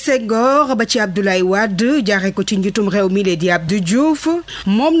nag ci Senghor ba ci Abdoulaye Wade jaare ko ci njiitum réew mi lee di Abdou Diouf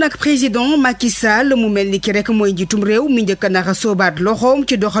moom nag président Macky Sall mu mel ni ki rek mooy njiitum réew mi njëkk a naka soobaat loxoom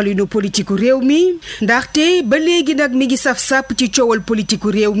ci doxalinu politiku réew mi ndaxte ba léegi nag mi ngi saf-sàpp ci coowal politiku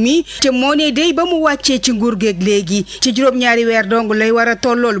réew mi te moo ne day ba mu wàccee ci nguur geeg léegi ci juróom-ñaari weer dong lay war a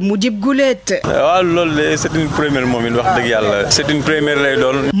tollool mu jib guleet. waaw loolu de c'est une première moom it wax dëgg yàlla c'est une première lay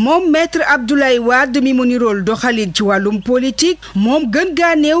doon. moom maître Abdoulaye Wade mi mu nirool doxalin ci wàllum politique moom gën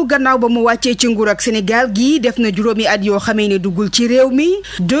gaa néew gannaaw ba mu wàccee ci nguur ak Sénégal gi def na juróomi at yoo xamee ne duggul ci réew mi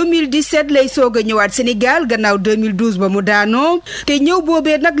 2017 lay soog a ñëwaat Sénégal gannaaw 2012 ba mu daanoo te ñëw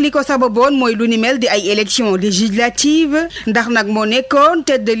boobee nag li ko sababoon mooy lu ni mel di ay élections législatives ndax nag moo nekkoon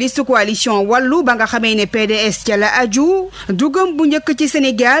tête de liste coalition wàllu ba nga xamee ne PDS ca la aju dugam bu njëkk ci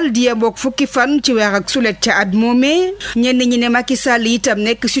Sénégal di yemook fukki fan ci weer ak sulet ca at moomee ñenn ñi ne Macky Sall itam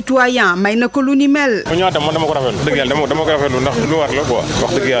nekk citoyen may na ko lu ni mel. bu ñëwaat man dama ko rafetlu dëgg yàlla dama ko rafetlu ndax lu war la quoi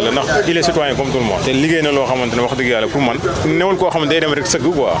wax dëgg yàlla ndax il est citoyen comme tout le monde te liggéey na loo xamante ne wax dëgg yàlla pour man newul koo xamante day dem rek sëgg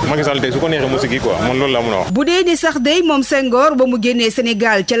quoi Macky Sall tey su ko neexee mu sëggi quoi man loolu laa mën a wax. bu dee ni sax day moom Senghor ba mu génnee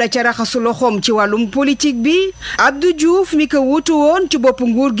Sénégal ca la ca raxasu loxoom ci wàllum politique bi Abdou Diouf mi ko wuutu woon ci bopp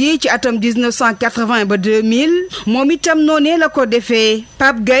nguur gi ci atam 1980 ba 2000 moom itam noonee la ko defee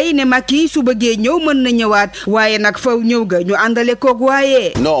Pape Gaye ne Macky su bëggee ñëw mën na ñëwaat waaye nag faw ñëw ga ñu àndale koog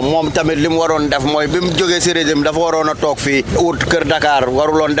waaye. non moom tamit li mu waroon def mooy bi mu jógee si régime dafa waroon a toog fii wut kër Dakar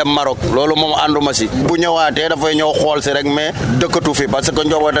waruloon dem Maroc loolu moom ànduma si bu ñëwaatee dafay ñëw xool si rek mais dëkkatu fi parce que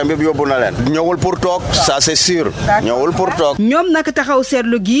njabootam bi yóbbu na leen ñëwul pour toog ça c'est sûr ñëwul pour toog. ñoom nag taxaw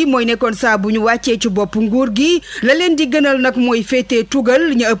seetlu gi mooy nekkoon saa bu ñu wàccee ci bopp nguur gi la leen di gënal nag mooy féetee tugal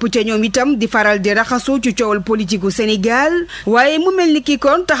ñu ëpp ca ñoom itam di faral di raxasu ci coowal politique u Sénégal waaye mu mel ni ki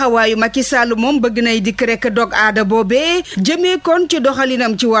kon taxawaayu Macky Sall moom bëgg nay dikk rek dog aada boobee jëmee kon ci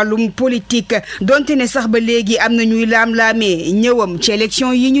doxalinam ci wàllum politique donte ne sax ba léegi am na ñuy laam-laamee ñëwam ci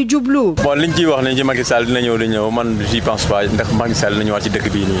élection yi ñu jublu. bon liñ ciy wax ne ci Macky Sall dina ñëw di ñëw man j'y pense pas ndax Macky Sall dina ñëwaat ci dëkk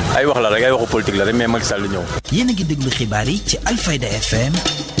bii nii ay wax la rek ay waxu politique la rek mais Macky Sall di ñëw. yéen a ngi déglu xibaar yi ci Alfayda FM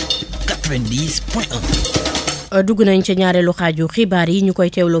 90.1. dugg nañ ca ñaareelu xaaju xibaar yi ñu koy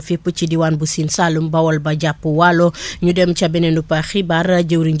teewloo fépp ci diwaan bu Sine Saalum Bawol ba jàpp Waalo ñu dem ca beneen xibaar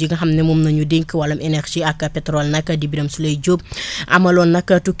jëwriñ ji nga xam ne moom nañu dénk wàllum énergie ak pétrole nag di Birame Souleye Diop amaloon nag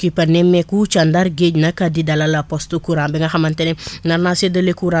tukki pa nemmeeku ca Ndar géej nag di dalal poste courant bi nga xamante ne nar naa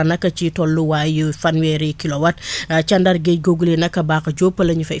séddale courant nag ci tolluwaayu fanweeri kilowatt ca Ndar géej googule nag Baax Diop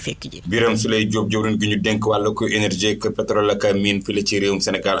la ñu fay fekk ji. Birame Souleye Diop jëwriñ gi ñu dénk wàllu ko énergie ak pétrole ak mine fii ci réewum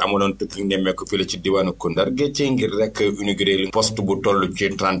Sénégal amaloon tukki nemmeeku fii ci diwaanu ko Ndar géej ngir rek inauguré poste bu toll ci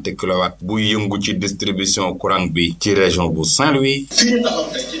 30 kilowatts bu yëngu ci distribution courant bi ci région bu Saint-Louis. fii ñu taxaw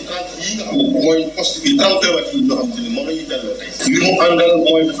tey ci 30 yi nga xam ne mooy poste bi 30 kilowatts yi nga xam ne moom la ñuy delloo tey. li mu àndal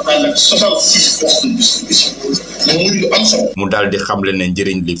mooy dafa ànd ak 66 postes de distribution. muy lu am solo. mu daal di xamle ne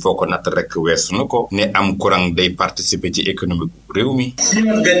njëriñ li foo ko natt rek weesu na ko ne am courant day participer ci économie bu réew mi. fii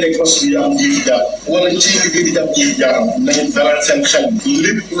nag benn poste yi am jiitu jaar wala ci liggéey di dem jiitu jaaram nañu dalal seen xel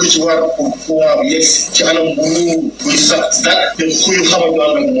lépp lu ci war pour pouvoir yegg ci anam bu buy sax dàq te kuy xamal ñu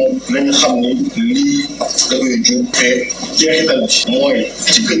ànd ak moom nañu xam ni lii da koy jur te jeexital bi mooy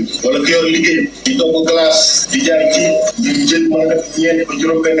ci kër wala ku yor liggéey di togg glace di jaay ci di jël mën a def ñeent ba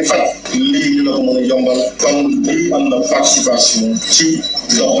juróom-benn fan lii dina ko mën a yombal kon lii am na participation ci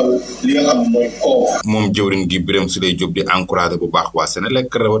doxal li nga xam ne mooy koo. moom jëwriñ gi Birame Souleye Diop di encouragé bu baax waa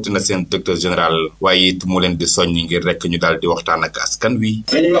Sénélec rawatina seen directeur général waaye it mu leen di soññi ngir rek ñu daal di waxtaan ak askan wi.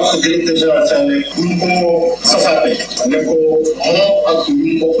 dañuy wax directeur général Sénélec buñ ko sasaatee ne ko moom ak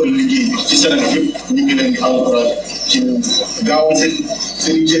ñu bokkal liggéey ci Sénégal yëpp ñu ngi leen di encouragé ci gaawal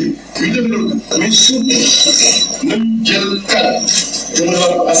seen jëriñ ñu def loolu mais surtout nañ jël kàddu jëmale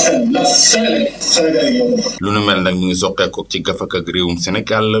ko askan bi ndax Sénégal yi lu nu mel nag mu ngi soqeeku ci gafak ak réewum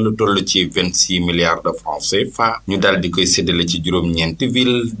Sénégal lu toll ci 26 milliards de francs CFA ñu daal di koy séddale ci juróom-ñeenti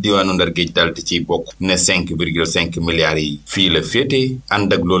ville diwaanu Ndar Géej daal di ciy bokk ne 5,5 milliards yi fii la féete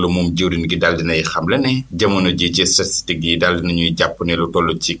ànd ak loolu moom jëwriñ gi daal dinay xamle ne jamono ji ci statistique yi daal dinañuy jàpp ne lu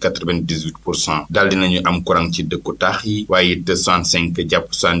toll ci 98% daal dinañu am courant ci dëkku taax yi waaye it 65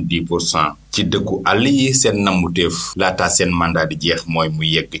 jàpp 70% ci dëkku àll yi seen nammuteef laata seen mandat di jeex mooy mu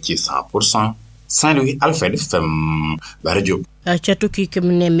yegg ci 100%. Saint-Louis Alfayda FM Bara Diop. ca tukki ki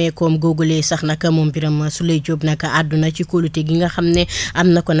mu nemmeekoom googulee sax nag moom Birame Souleye Diop nag àdduna ci kóolute gi nga xam ne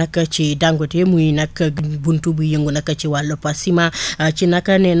am na ko nag ci Dangote muy nag buntu bu yëngu nag ci wàllu ciment ci nag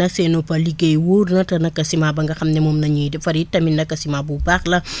nee na seenub liggéey wóor na te nag ciment ba nga xam ne moom nañuy defar it tamit nag ciment bu baax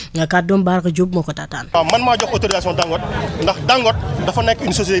la kàddoom Bara Diop moo ko taataan. waaw man maa jox autorisation Dangote ndax Dangote dafa nekk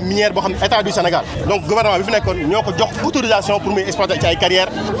une société minière boo xam ne état du Sénégal donc gouvernement bi fi nekkoon ñoo ko jox autorisation pour muy exploiter ci ay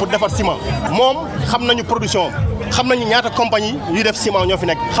carrières pour defar ciment moom xam nañu production xam nañu ñaata compagnie yuy def ciment ñoo fi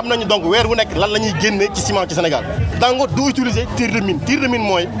nekk xam nañu donc weer wu nekk lan la ñuy génne ci ciment ci Sénégal Dangote du utiliser tir de mine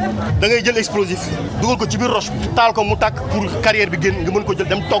mooy da ngay jël explosif dugal ko ci biir roche bi taal ko mu tàkk pour carrière bi génn nga mën ko jël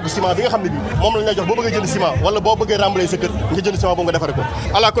dem togg ciment bi nga xam ne bi moom lañ lay jox boo bëggee jënd ciment wala boo bëggee remblayer sa kër nga jënd ciment boobu nga defare ko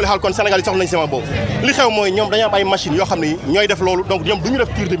ala kulli xaal kon Sénégal yi soxla nañ ciment boobu li xew mooy ñoom dañoo am ay machines yoo xam ne ñooy def loolu donc ñoom du ñu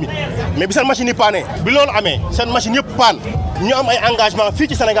def tir de mine mais bi seen machine yi paane bi loolu amee seen machine yëpp paan ñu am ay engagement fii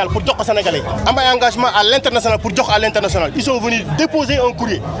ci Sénégal pour jox ko Sénégalais am ay engagement à l'international pour jox à l'international ils sont venus déposer un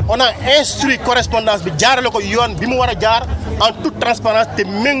courrier on a instruit correspondance bi jaarale ko yoon bi mu war a jaar en toute transparence te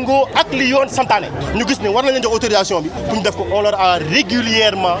méngoo ak li yoon santaane ñu gis ne war nañ leen jox autorisation bi pour ñu def ko on leur a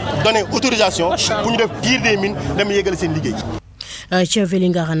régulièrement donné autorisation pour ñu def tir des mines dem yéegale seen liggéey. ca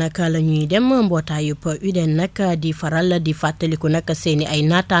Vélingara nag la ñuy dem mbootaayub UDEN nag di faral di fàttaliku nag seeni ay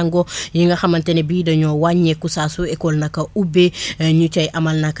naataango yi nga xamante ne bii dañoo wàññeeku saa su école nag ubbee ñu cay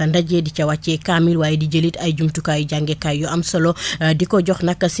amal nag ndaje di ca wàccee kaamil waaye di jëlit ay jumtukaayu jàngekaay yu am solo di ko jox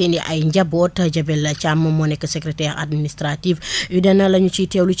nag seeni ay njaboot Jabel Thiam moo nekk secrétaire administratif UDEN la ñu ciy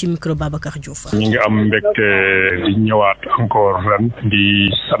teewlu ci micro Babacar Diouf. ñu ngi am mbégte di ñëwaat encore ren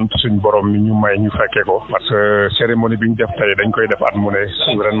di sant suñ borom mi ñu may ñu fekkee ko parce que cérémonie bi ñu def tey dañ koy def at mu ne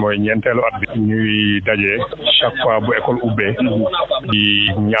ren mooy ñeenteelu at bi ñuy daje chaque fois bu école ubbee di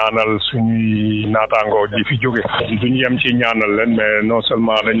ñaanal suñuy naataangoo di fi jóge duñu yem ci ñaanal leen mais non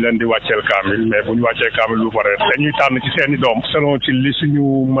seulement dañ leen di wàcceel kaamil mais bu ñu wàccee kaamil bu pare dañuy tànn ci seeni doom selon ci li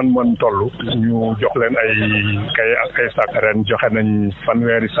suñu mën-mën toll ñu jox leen ay kay ak ay sac ren joxe nañ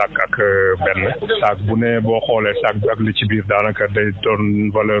 100 sac ak benn sac bu ne boo xoolee sac bi ak li ci biir daanaka day doon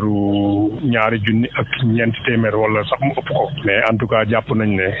valeur u 2,9 wala sax mu ëpp ko mais en tout cas jàpp nañ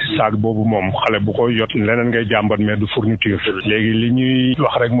ne saag boobu moom xale bu ko jot leneen ngay jàmbat mais du fourniture léegi li ñuy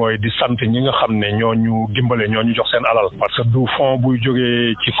wax rek mooy di sant ñi nga xam ne ñoo ñu dimbale ñoo ñu jox seen alal parce que du fond buy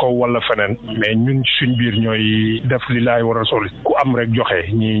jógee ci kaw wala feneen mais ñun suñ biir ñooy def li laay war a sol ku am rek joxe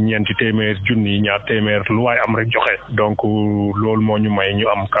ñi ñeenti téeméer junni ñaar téeméer lu waay am rek joxe donc loolu moo ñu may ñu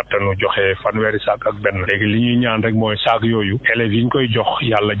am kàttanu joxe fanweeri saak ak benn léegi li ñuy ñaan rek mooy saak yooyu élèves yi ñu koy jox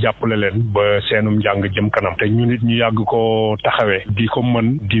yàlla jàppale leen ba seenum njàng jëm kanam te ñu nit ñu yàgg ko taxawee di ko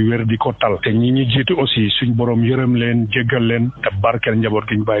mën di wér di ko tal te ñi ñu jiitu aussi suñ borom yërëm leen jéggal leen te barkeel njaboot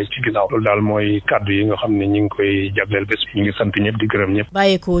gi ñu bàyyi ci ginnaaw loolu daal mooy kàddu yi nga xam ne ñi ngi koy jagleel bés ñu ngi sant ñëpp di gërëm ñëpp.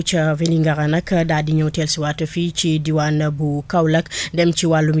 bàyyeekoo ca Vélingara nag daal di ñëw teel si waat fii ci diwaan bu Kaolack dem ci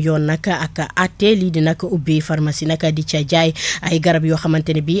wàllum yoon nag ak àtte lii di nag ubbi pharmacie nag di ca jaay ay garab yoo xamante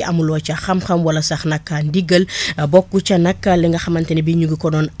ne bii amuloo ca xam-xam wala sax nag ndigal bokk ca nag li nga xamante ne bii ñu ngi ko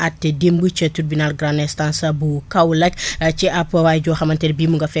doon àtte démb ca tribunal grande instance bu Kaolack ci ab waay joo xamante ne bii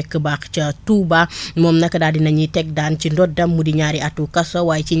mu nga fekk baax ca Touba moom nag daal di nañuy teg daan ci ndoddam mu di ñaari atu kaso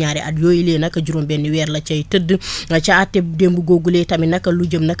waaye ci ñaari at yooyu lee nag juróom-benn weer la cay tëdd ca àtte démb googulee tamit nag lu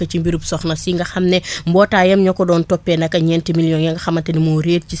jëm nag ci mbirub soxna si nga xam ne mbootaayam ñoo ko doon toppee nag ñeenti millions ya nga xamante ne moo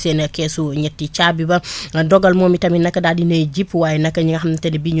réer ci seen keesu ñetti caabi ba dogal moom itamit nag daal di nay jip waaye nag ñi nga xamante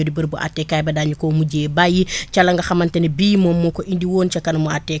ne bii ñoo di bërëbu àttekaay ba daañu ko mujjee bàyyi ca la nga xamante ne bii moom moo ko indi woon ca kanamu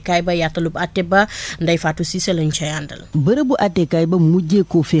àttekaay ba yaatalub àtte ba Ndeye Fatou Cissé lañu cay àndal. bërëbu àttekaay ba mujjee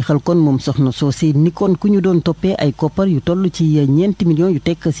koo féexal kon moom soxna soosé ni kon ku ñu doon toppee ay koppar yu toll ci ñeenti millions yu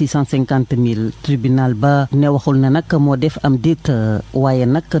tekk 650 000 tribunal ba ne waxul na nag moo def am déet waaye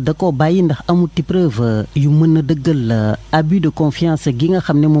nag da koo bàyyi ndax amuti preuve yu mën a dëggal abus de confiance gi nga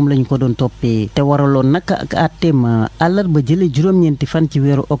xam ne moom lañu ko doon toppee te waraloon nag ak àtteem àllarba jële juróom-ñeenti fan ci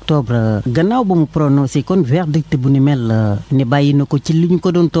weeru octobre gannaaw ba mu prononcé kon verdict bu ni mel ne bàyyi na ko ci li ñu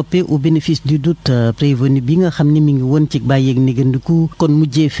ko doon toppee au bénéfice du doute prévenu bi nga xam ne mi ngi woon ci bàyyeeg négandiku kon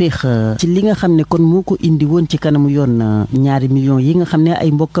mujjee féex ci li nga xam ne kon moo ko indi woon ci kanamu yoon ñaari millions yi nga xam ne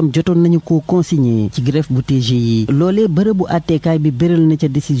ay mbokkam jotoon nañu ko consigné ci greffe bu TG yi loolee bërëbu àtteekaay bi béral na ca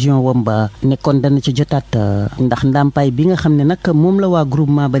décision wamba ne kon dana ca jotaat ndax ndàmpaay bi nga xam ne nag moom la waa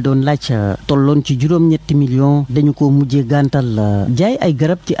groupement ba doon laaj tolloon ci juróom-ñetti millions dañu ko mujjee gàntal jaay ay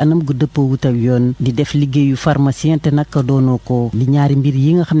garab ci anam gu dëppoo wut ak yoon di def liggéeyu pharmacien te nag doonoo ko di ñaari mbir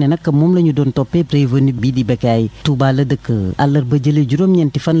yi nga xam ne nag moom la ñu doon toppee prévenu bii di Bekaay Touba la dëkk àllarba jëlee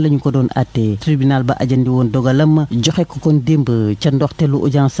juróom-ñeenti fan la ñu ko doon àtte tribunal ba ajandi woon dogalam joxe ko kon démb ca ndoxteelu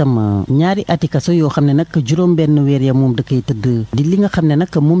audience am ñaari ati kaso yoo xam ne nag juróom-benn weer ya moom da koy tëdd di li nga xam ne nag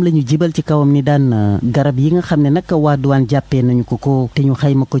moom la ñu jibal ci kawam ni daan garab yi nga xam ne nag waa douane jàppee nañu ko te ñu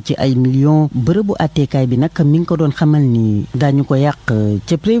xayma ko ci ay millions bërëbu àtteekaay bi nag mi ngi ko doon xamal ni daañu ko yàq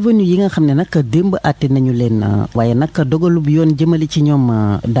ca prévenu yi nga xam ne nag démb àtte nañu leen waaye nag dogalub yoon jëmale ci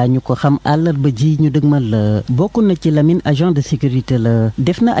ñoom daañu ko xam àllarba ji ñu dëgmal bokk na ci Lamine agent de sécurité la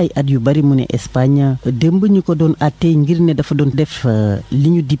def na ay at yu bari mu ne Espagne démb ñu ko doon àtte ngir ne dafa doon def li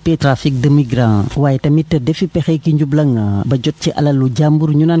ñu dippee trafic de migrants waaye tamit defi pexe ki njublang ba jot ci alalu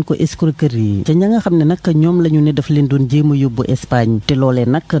jàmbur ñu naan ko escroquerie ca ña nga xam ne nag ñoom la ñu ne daf leen doon jéem a yóbbu Espagne te loolee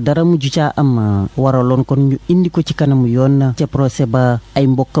nag dara mujj caa am waraloon kon ñu indi ko ci kanamu yoon ca procès ba ay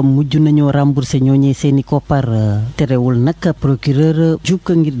mbokkam mujj nañoo remboursé ñooñee seeni koppar terewul nag procureur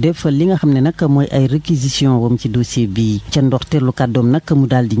jukka ngir def li nga xam ne nag mooy ay réquisition wam ci dossier bi ca ndoxteelu kàddoom nag mu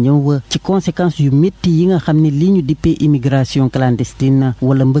daal di ñëw ci conséquences yu métti yi nga xam ne li ñu dippee immigration clandestine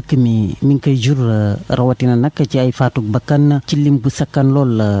wala mbëkk mi ngi koy jur rawatina nag ci ay faatuk bakkan ci lim bu sakkan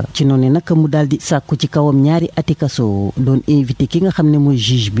lool ci noonu nag mu daal di sàkku ci kawam ñaari ati kaso doon invité ki nga xam ne mooy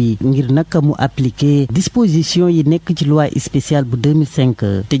juge bi ngir nag mu appliquer disposition yi nekk ci loi spéciale bu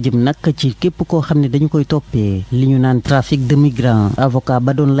 2005 te jëm nag ci képp koo xam ne dañu koy toppee li ñu naan trafic de migrants avocat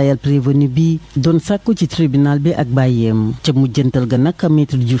ba doon layal prévenu bi doon sàkku ci tribunal bi ak bàyyeem ca mujjantal ga nag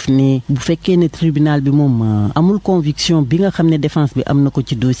maître Diouf ne bu fekkee ne tribunal bi moom amul conviction bi nga xam ne défense bi am na ko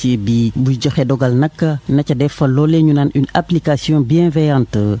ci dossier bi buy joxe dogal nag na ca def loolee ñu naan une application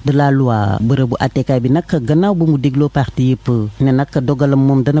bienveillante de la loi bërëbu àttekaay bi nag gannaaw ba mu dégloo parti yëpp ne nag dogalam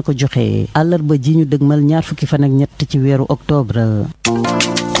moom dana ko joxe àllarba ji ñu dëgmal ñaar fukki fan ak ñett ci weeru octobre.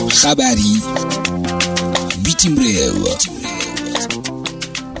 xabaar yi bitim réew.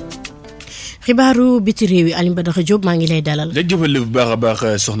 xibaaru biti réew yi Alioune Badara Diop maa ngi lay dalal. jëfal bu baax a baax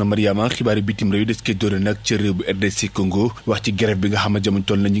soxna Mariama xibaaru bitim réew yi des koy doore nag ca réew bu RDC Congo wax ci grève bi nga xam ne jamono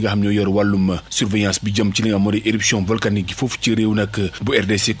toll na ñi nga xam ñoo yor wàllum surveillance bi jëm ci li nga xam moo di éruption volcanique gi foofu ci réew nag bu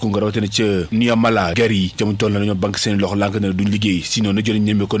RDC Congo rawatina ca Niamala gar yi jamono toll na dañoo banque seen loxo lànk na duñ liggéey sinon na jëlañ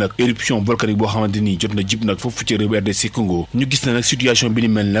ñemee ko nag éruption volcanique boo xamante ni jot na jib nag foofu ci réew bu RDC Congo ñu gis na nag situation bi ni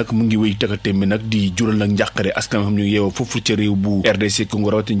mel nag mu ngi wéy takatémbe nag di jural nag njàqare askan xam ñu yeewoo foofu ca réew bu RDC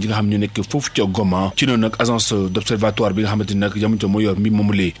Congo rawatina ñi nga xam ñu nekk foofu ca Goma ci noonu nag agence d'observatoire bi nga xamante ni nag jamono moo yor mi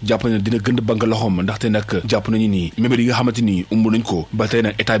moomu lee jàpp na dina gën a bank loxoom ndaxte nag jàpp nañu ni mébét yi nga xamante ni umb nañ ko ba tey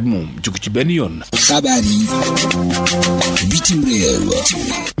nag état bi moom jugu ci benn yoon. xabaar yi bitim réew.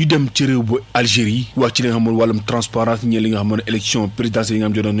 ñu dem ci réew bu Algérie wax ci li nga xam ne wàllum transparence ñeel li nga xam ne élection présidentielle yi nga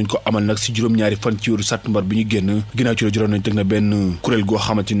xam jotoon nañ ko amal nag si juróom-ñaari fan ci weeru sàttumbar bi ñu génn ginnaaw ci la jotoon nañ teg na benn kuréel goo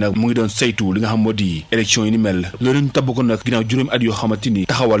xamante ni nag mu ngi doon saytu li nga xam moo di élection yi ni mel loolu ñu tabb ko nag ginnaaw juróomi at yoo xamante ni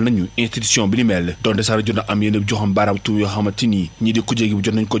taxawal nañu institution bi ni mel donte sax jot na am yenn joxam baaraam tuum yoo xamante ni ñii di kujje gi bu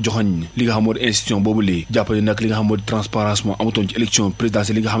jot nañ ko joxañ li nga xam moo di institution boobu lee jàppale nag li nga xam moo di transparence moo amutoon ci élection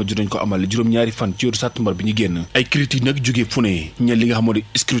présidentielle li nga xam ne jot nañ ko amal juróom-ñaari fan ci weeru sàttumbar bi ñu génn ay critique nag jógee fu ne ñeel li nga xam moo di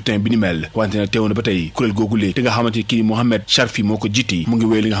scrutin bi ni mel wante nag teewoon na ba tey kuréel googulee te nga xamante ni kii di Mohamed Charfi moo ko jiiti mu ngi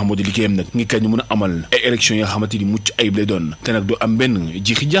wéy li nga xam moo di liggéeyam nag ngi kañ ñu mën a amal ay élection yi nga xamante ni mucc ayib lay doon te nag du am benn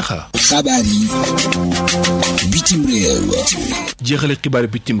jiixi jaaxa. xabaar yi bitim réew. jeexale xibaar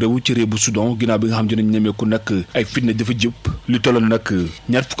bitim réew ci réew bu Soudan ginnaaw bi nga xam ne ñemeeku nag ay fitna dafa jëpp lu tolloon nag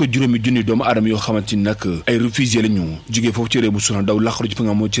ñaar fukk juróomi junni doomu aadama yoo xamante ni nag ay réfugié la ñu jógee foofu ci réew bu Soudan daw laqaru ci fi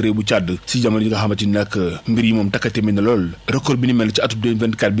nga moo ci réew bu Tchad si jamono yi nga xamante ni nag mbir yi moom takkate mi na lool record bi ni mel ci atum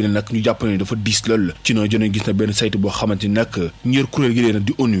 2024 bi ne nag ñu jàpp ne dafa diis lool ci noonu jonoon gis na benn saytu boo xamante ni nag ñeer kuréel gi lee nag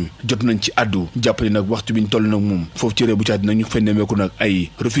di ONU jot nañ ci addu jàpp ne nag waxtu bi ñu toll nag moom foofu ci réew bu Tchad nag ñu fay nemeeku nag ay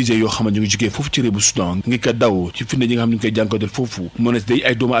réfugié yoo xamante ñu ngi jógee foofu ci réew bu Soudan ngi kat daw ci fitna ji nga xam ne ñu koy jànkonteel foofu moo ne day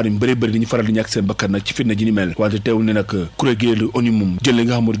ay doomu aadama bëri bëri dañu faral di ñàkk seen bakkan nag ci fitna ji ni mel wante teewul ne nag kuréel gi lee ONU moom jël li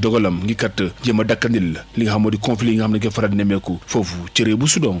nga xam moo di dogalam ngi kat jéem a dakkandil li nga xam moo di conflit yi nga xam ne koy faral di nemeeku foofu ci réew bu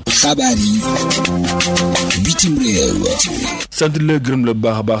Soudan. xabaar yi bitim réew. sant la gërëm la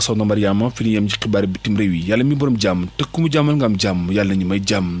baax a baax soxna Mariama fi ñu yem ci xibaar bitim réew yi yàlla mi borom jàmm te ku mu jàmmal nga am jàmm yàlla ñu may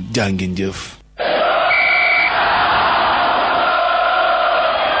jàmm jaa ngeen jëf.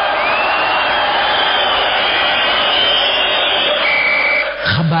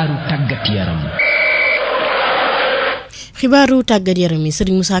 xabaaru tàggat yaram. xibaaru tàggat yaram yi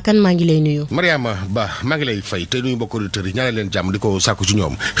Serigne Moussa Kane maa ngi lay nuyu. Mariama Ba maa ngi lay fay te nuyu mbokk auditeurs yi ñaanal leen jàmm di ko sàkku ci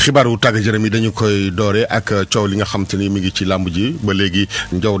ñoom xibaaru tàggat yaram yi dañu koy doore ak coow li nga xam te ni mi ngi ci làmb ji ba léegi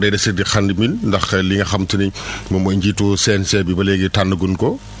njow day des di xand min ndax li nga xam te ni moom mooy njiitu CNG bi ba léegi tànnagun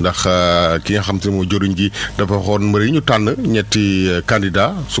ko ndax ki nga xam te ni mooy joriñ ji dafa waxoon mbër yi ñu tànn ñetti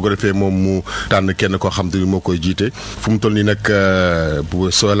candidat su ko defee moom mu tànn kenn koo xam te ni moo koy jiite fu mu toll nii nag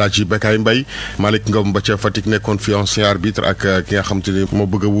bu soo laaj yi Bekaay Mbaye Malick Ngom ba ca Fatick nekkoon fi ancien arbitre ak ki nga xam te ni moo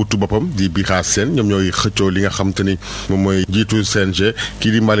bëgg a wuutu boppam di Bira Sène ñoom ñooy xëccoo li nga xam te ni moom mooy jiitu CNG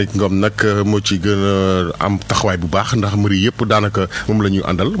kii di Malick Ngom nag moo ci gën a am taxawaay bu baax ndax mbir yëpp daanaka moom la ñuy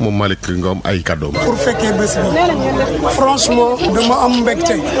àndal moom Malick Ngom ay kàddoom. pour fekkee bés bi franchement dama am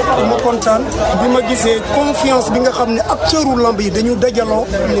mbégte dama kontaan bi ma gisee confiance bi nga xam ne acteuru lamb yi dañu dajaloo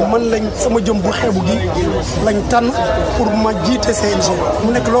ni man lañ sama jëm bu xeebu gi lañ tànn pour ma jiite CNG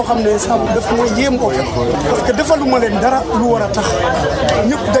mu nekk loo xam ne sax daf ma yéem ko fait parce que defaluma leen dara lu war a tax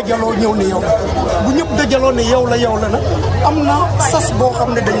ñëpp dajaloo ñëw ne yow bu ñëpp dajaloo ne yow la nag am na sas boo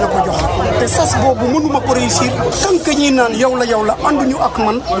xam ne dañ la ko jox te sas boobu mënuma ko réussir tant que ñi naan yow la ànduñu ak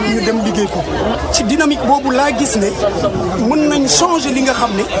man ñu dem liggéey ko ci dynamique boobu laa gis ne mën nañ changer li nga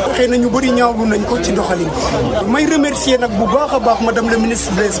xam ne xëy na ñu bëri ñaawlu nañ ko ci doxalin may remercier nag bu baax a baax madame le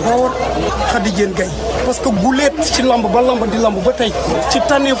ministre des sports Khady Diène Gaye parce que guleet ci lamb ba lamb di lamb ba tey ci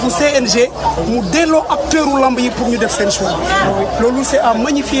tànneefu CNG mu delloo acteuru lamb yi pour ñu def seen choix loolu c'est à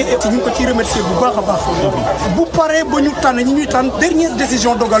magnifier et ñu ngi ko ciy remercier bu baax a baax bu paree ba ñu tànn ñi ñuy tànn dernière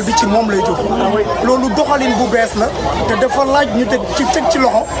décision dogal bi ci moom lay jóg loolu doxalin bu bees la te dafa laaj ñu teg ci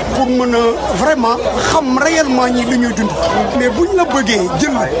loxo pour mën a vraiment xam réellement ñi li ñuy dund mais buñ la bëggee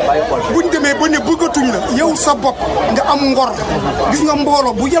jël buñ demee ba ne bëggatuñ la yow sa bopp nga am ngor gis nga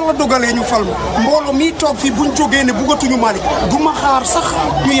mbooloo bu yàlla dogalee ñu fal ma mbooloo mii toog fii buñ jógee ne bëggatuñu Malick du ma xaar sax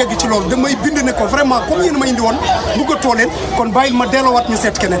ñu yegg ci loolu damay bind ne ko vraiment comme yéen ma indi woon bëggatoo leen kon bàyyil ma delloowaat ñu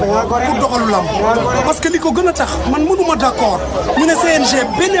seet keneen pour doxalu lamb parce que li ko gën a tax man mënuma d'accord ñu ne CNG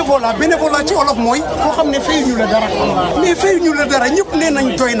bénévolat ci olof mooy koo xam ne fayuñu la dara mais fayuñu la dara ñëpp nee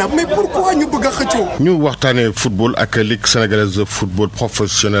nañ doy na mais pourquoi ñu bëgg a xëccoo. ñu waxtaanee football ak ligue sénégalaise de football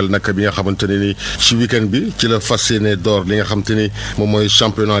professionnel nag bi nga xamante ne ni ci week-end bi ci la fas yéene door li nga xamante ni moom mooy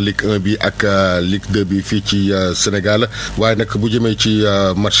championnat ligue 1 bi ak ligue 2 bi fii ci Sénégal waaye nag bu jëmee ci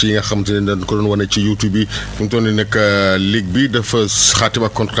match yi nga xamante ne dañ ko doon wane ci YouTube bi fu mu toll nii nag ligue bi dafa xaatima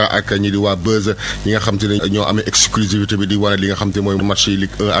contrat ak ñi di waa Buzz ñi nga xam te ne ñoo amee exclusivité bi di wane li nga xam te mooy match yi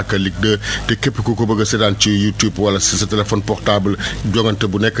Ligue 1 ak Ligue 2 te képp ku ko bëgg a seetaan ci YouTube wala si sa téléphone portable jongante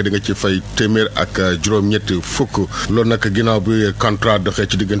bu nekk di nga ci fay téeméer ak juróom-ñetti fukk loolu nag ginnaaw bi contrat doxee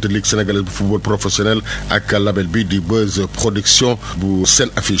ci diggante Ligue sénégalaise bu football professionnel ak label bi di Buzz production bu seen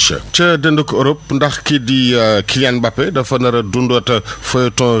affiche. ca dënd ko Europe ndax kii di Kylian Mbappé dafa nar a dundoota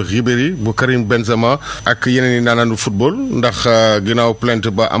feuilleton Ribéry bu Karim Benzema ak yeneen yi naanaanu football ndax ginnaaw plainte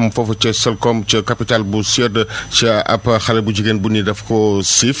ba am foofu ca Stockholm ca capitale bu Suède ca ab xale bu jigéen bu ni daf ko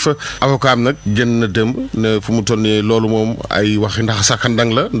siif avocat am nag génn démb ne fu mu toll nii loolu moom ay waxi ndax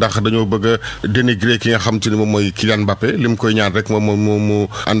sakandang la ndax dañoo bëgg a dénigrer ki nga xam te ni moom mooy Kylian Mbappé li mu koy ñaan rek moom mu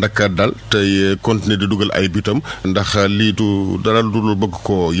ànd ak dal tey continuer di dugal ay butam ndax lii du dara lu bëgg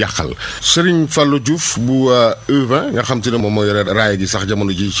ko yàqal. Serigne Fallou Diouf bu U20 nga xam te ne moom mooy raaya gi sax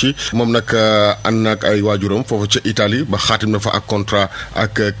jamono ji ci moom nag ànd na ak ay waajuram foofu ca Italie ba xaatim na fa ak contrat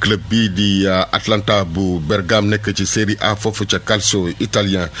ak club bi di Atlanta bu Bergame nekk ci Série A foofu ca calcio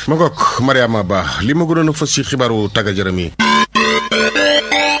italien. ma ngoog Mariama Ba li ma gënoon a fas ci xibaaru tàggat yaram yi.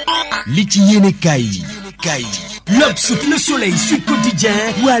 li ci yéene kaay yi L'Obs, Le Soleil, Sud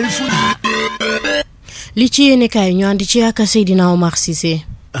Quotidien, Walf. li ci yéene kaay ñu ànd ci ak Seydina Omar Cissé.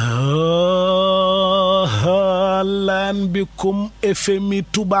 lan bikum FMI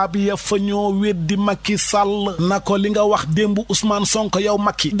tubaab ya fa ñoo weddi Macky Sall na ko li nga wax démb Ousmane Sonko yow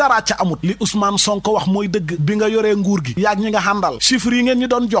Macky dara ca amut li Ousmane Sonko wax mooy dëgg bi nga yoree nguur gi yaag ñi nga xàndal chiffres yi ngeen ñu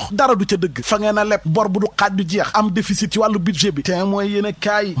doon jox dara du ca dëgg fa ngeen a leb bor bu du xaaj du jeex am déficit ci wàllu budget bi te mooy yéen a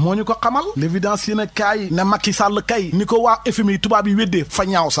kaay moo ñu ko xamal l'évidence yéen a kaay ne Macky Sall kay ni ko waa FMI tubaab yi weddee fa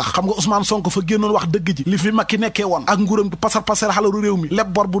ñaaw sax xam nga Ousmane Sonko fa génnoon wax dëgg ji li fi Macky nekkee woon ak nguuram gi pasar xalalu réew mi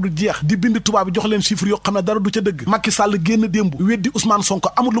leb bor bu du jeex di bind tubaab yi jox leen chiffres yoo xam ne dara du ca dëgg Macky Sall génn démb weddi Ousmane Sonko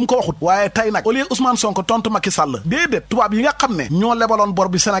amul lu mu ko waxut waaye tey nag au lieu Ousmane Sonko tontu Macky Sall déedéet tubaab yi nga xam ne ñoo lebaloon bor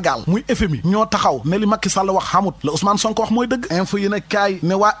bi Sénégal muy FMI ñoo taxaw ne li Macky Sall wax xamut la Ousmane Sonko wax mooy dëgg info yéen a kaay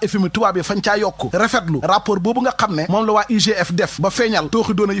ne waa FMI tubaab yi fañ caa yokku rafetlu rapport boobu nga xam ne moom la waa IGF def ba feeñal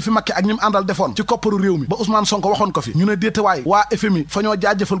tooxi doona yi fi Macky ak ñi mu àndal defoon ci kopparu réew mi ba Ousmane Sonko waxoon ko fi ñu ne déetewaay waa FMI fa ñoo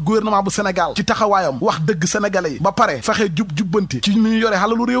jaajëfal gouvernement bu Sénégal ci taxawaayam wax dëgg sénégalais yi ba pare fexe jubbanti ci ni ñu yore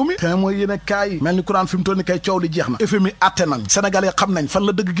xalalu réew mi te mooy yéen a kaay mel ni Kuraan fi mu toll ni kay coow li jeex na FMI atte nañ sénégalais xam nañ fan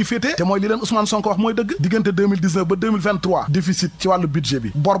la dëgg gi féete te mooy li leen Ousmane Sonko wax mooy dëgg diggante 2019 ba 2023 déficit ci wàllu budget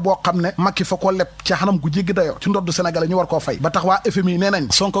bi bor boo xam ne Macky fa ko leb ci xanam gu jéggi dayo ci ndoddu sénégalais ñu war koo fay ba tax waa FMI nee nañ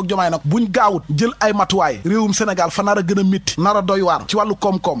Sonko ak Jomaay nag buñ gaawut jël ay matuwaay réewum Sénégal fa nar a gën a métti nar a doy waar ci wàllu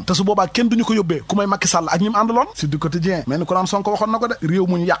koom-koom te su boobaa kenn duñu ko yóbbee ku may Macky Sall ak ñi mu àndaloon si du quotidien mel ni Kuraan Sonko waxoon na ko de réew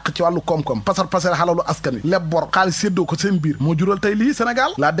muñ yàq ci wàllu koom-koom pasar xalalu askan wi leb bor xaalis séddoo ko seen biir moo jural tey lii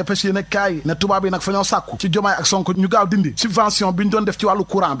Sénégal la dépêche yéen kaay ne tubaab yi nag fa ñoo sàkku ci Jomaay ak Sonko ñu gaaw dindi subvention bi ñu doon def ci wàllu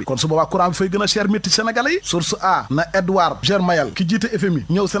courant bi kon su boobaa courant bi fay gën a cher métti sénégalais yi source a na Edouard Germayel ki jiite FMI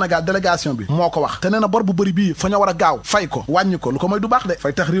ñëw Sénégal délégation bi moo ko wax te nee na bor bu bëri bii fa ñoo war a gaaw fay ko wàññi ko lu ko mooy du baax de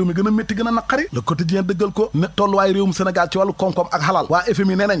fay tax réew mi gën a métti gën a naqari le quotidien dëggal ko ne tolluwaay réewum Sénégal ci wàllu koom-koom ak xalal waa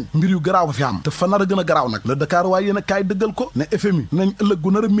FMI nee nañ mbir yu garaaw fa fi am te fa nar a gën a garaaw nag le Dakar waaye yéen a kaay dëggal ko ne FMI nañ ëllëg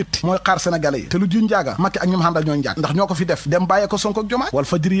gu nar a métti mooy xaar sénégalais yi te lu ju njaaga Macky ak ñoom xàndal ñooy njaag ndax ñoo ko fi def dem bàyyee ko Sonko ak Jomaay wal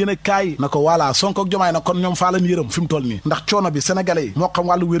fajiri yéen a kaay na ko voilà Sonko ak Jomaay nag kon ñoom faa leen yërëm fi mu toll nii ndax coono bi sénégalais yi moo xam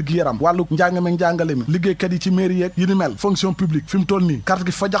wàllu wér-gi-yaram wàllu njàngale mi liggéeykat yi ci mairie yeeg yi ni mel fonction publique fi mu toll nii carte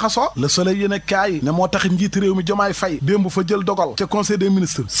gi fa jaxasoo le soleil yéen a kaay ne moo tax njiit réew mi Jomaay Fay démb fa jël dogal ca conseil des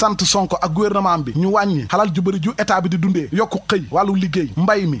ministres sant Sonko ak gouvernement bi ñu wàññi xalal ju bëri ju état bi di dundee yokku xëy wàllu liggéey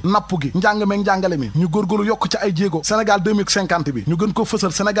mbay mi napp gi njàngale mi ñu góorgóorlu yokk ci ay jéego Sénégal 2050 bi ñu gën ko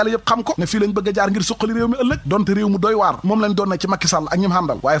fësal Sénégal yëpp xam ko ne fii lañ bëgg a jaar ngir suqali réew mi ëllëg donte réew mu doy waar moom lañ doon na ci Macky Sall ak ñim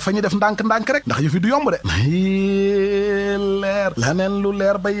xàndal waaye fa ñuy def ndànk-ndànk rek ndax yëf yi du yomb de leer laneen lu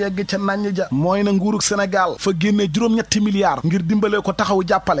leer ba yegg ca nañ ja mooy na nguurug Sénégal fa génnee juróom-ñetti milliards ngir dimbalee ko taxaw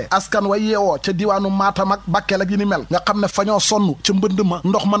jàppale askan wa yeewoo ca diwaanu Matam ak Bakel ak yi ni mel nga xam ne fa ñoo sonn ca mbënd ma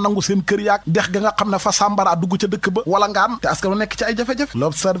ndox ma nangu seen kër yaag dex ga nga xam ne fa sàmbara dugg ca dëkk ba wala ngaan te askanu nekk ci ay jafe-jafe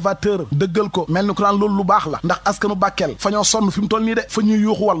l'observateur dëggal ko mel ni ko naan loolu lu baax la ndax askanu Bakel fa ñoo sonn fi mu toll nii de fa ñuy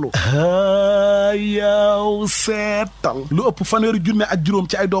yuuxu wàllu yow seetal lu ëpp fanweeri junne ak juróom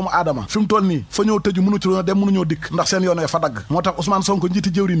ci ay doomu aadama fi mu toll nii fa ñoo tëju mënu ci doon dem mënuñoo dikk ndax seen yoon fa dagg moo tax Ousmane Sonko njiiti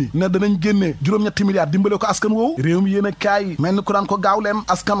jëwri ni ne danañ génnee juróom-ñetti milliards dimbale ko askan woowu réew mi yéen a kaay mel ni ku daan ko gaaw leen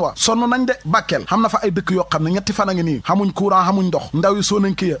askan wa sonn nañ de Bakel xam na fa ay dëkk yoo xam ne ñetti fan a ngi nii xamuñ courant xamuñ ndox ndaw yi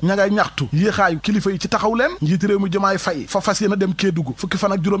Soninké ya ña ngay ñaxtu yéexaayu kilifa yi ci taxaw leen njiiti réew mi Jomaay Fay fa fas yéen a dem Kédougou fukki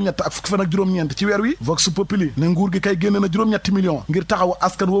fan ak juróom-ñett ak fukki fan ak juróom-ñeent ci weer wi Vox Populi ne nguur gi kay génne na juróom-ñetti millions ngir taxaw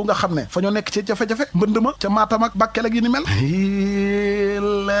askan woowu nga xam ne fa ñoo nekk ci jafe-jafe mbënd ma ca Matam ak Bakel ak yi ni mel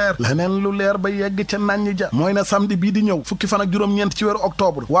leer leneen lu leer ba yegg ca nañ yàññi ja mooy ne samedi bii di ñëw fukki fan ak juróom-ñeent ci weeru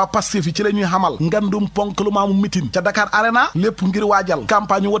octobre waa Pastef yi ci la ñuy xamal ngandum ponk lu maamu mitin ca Dakar Arena lépp ngir waajal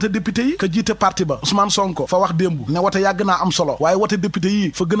campagne wote député yi ka jiite parti ba Ousmane Sonko fa wax démb ne wote yàgg naa am solo waaye wote député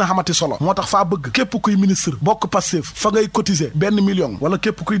yi fa gën a xamati solo moo tax faa bëgg képp kuy ministre bokk Pastef fa ngay cotiser $1 million wala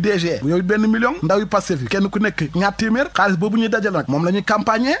képp kuy DG yooyu $1 million ndaw yu Pastef yi kenn ku nekk ñaar téeméer xaalis boobu ñuy dajale nag moom la ñuy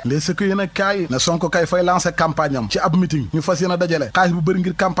campagne les secours yéen a kaay ne Sonko kay fay lancer campagne am ci ab meeting ñu fas yéen a dajale xaalis bu bëri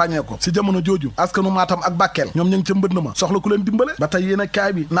ngir campagne ko si jamono jooju askanu Matam ak Bakel ñoom ñu ngi ca mbënd ma soxla ku leen dimbale ba tey yéen a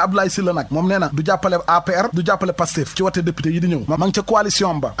kaay bi na Abdoulaye Sylla nag moom nee na du jàppale APR du jàppale Pastef ci wote député yi di ñëw ma ngi ca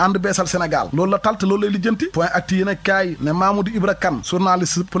coalition ba ànd beesal Sénégal loolu la talte loolu lay lijjanti point acti yéen a kaay ne Mamadou Ibra Kane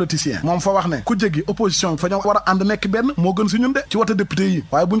journaliste politicien moom fa wax ne ku jéggi opposition fa ñoo war a ànd nekk benn moo gën si ñun de ci wote député yi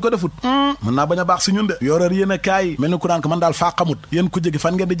waaye buñ ko defut mën naa bañ a baax si ñun de yoreur yéen a kaay mel ni ku naan ko man daal faa xamut yéen ku jéggi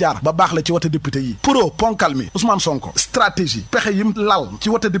fan ngeen di jaar ba baax la ci wote député yi pro ponkal mi Ousmane Sonko stratégie pexe yim lal ci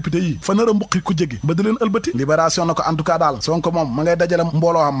wote député yi fa nar a mbuqi ku jéggi ba di leen ëlbati libération na ko en tout cas daal Sonko moom ma ngay dajale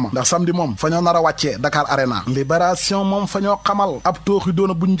mbooloo xam ma ndax samedi moom fa ñoo nar a wàccee Dakar Arena libération moom fa ñoo xamal ab tooxi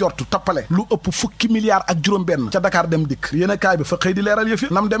doona buñ njortu tappale lu ëpp fukki milliards ak juróom-benn ca Dakar dem dikk yéen a kaay bi fa xëy di leeral yëf yi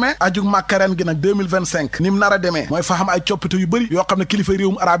nam demee ajug Makka ren gi nag 2025 ni mu nar a demee mooy fa xam ay coppite yu bëri yoo xam ne kilifa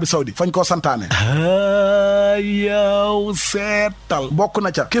réewum Arabie Saoudi fañ koo santaane yow seetal bokk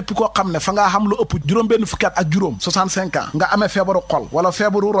na ca képp koo xam ne fa ngaa xam lu ëpp juróom-benn fukki at ak juróom 65 ans nga amee feebaru xol wala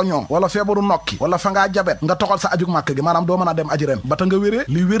feebaru roñon wala feebaru nokki wala fa ngaa jabet nga toxal sa ajug Makka gi maanaam doo mën a dem aji ren ba ta nga wéree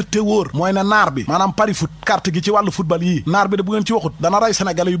li wér te wóor mooy ne naar bi maanaam pari foot carte gi ci wàllu football yii naar bi de bu ngeen ci waxut dana rey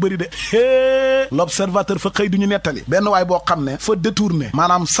sénégalais yu bëri de l'observateur fa xëy duñu nettali benn waay boo xam ne fa détourné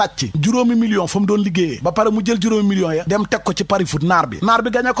maanaam sàcc $0 million fa mu doon liggéeyee ba pare mu jël $0 million ya dem teg ko ci pari foot naar bi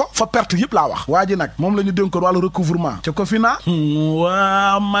gañe ko fa perte yëpp laa wax waa ji nag moom la ñu dénkoon wàllu recouvrement ca ko fi naa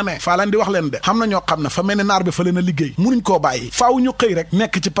waa ma ne faa leen di wax leen de xam na ñoo xam ne fa mel ni naar bi fa leen a liggéey munuñ koo bàyyi faaw ñu xëy rek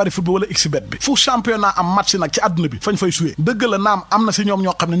nekk ci pari foot bi wala xbet bi fu championnat am match nag ci àdduna bi fañ fay suyee dëgg la naam am na si ñoom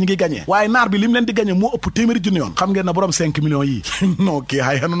ñoo xam ne ñi ngi gañee waaye naar bi lim leen di gañe moo ëpp téeméeri junni yoon xam ngeen na borom 5 millions yi non kii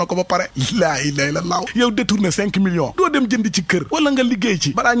xay xanu na ko ba pare laa ilaaha illallaah yow détourné 5 millions doo dem jënd ci kër wala nga liggéey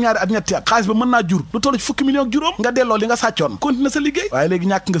ci balaa ñaari at ñetti at xaalis ba mën naa jur lu toll ci fukki millions ak juróom nga delloo li nga sàccoon continuer sa liggéey waaye léegi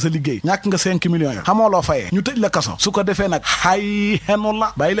ñàkk nga sa liggéey ñàkk nga 5 millions ya xamoo loo fayee ñu tëj la kaso su ko defee nag xay xenu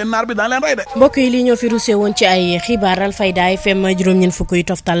la bàyyi leen naar bi daan leen rey de mbokk yi lii ñoo fi rusé woon ci ay xibaar Alfayda FM juróom-ñeent fukk yu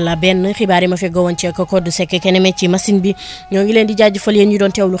toftal la benn xibaar yi ma feggoo woon ci ko code sec kenn ci machine bi ñoo ngi leen di jaajëfal yéen ñu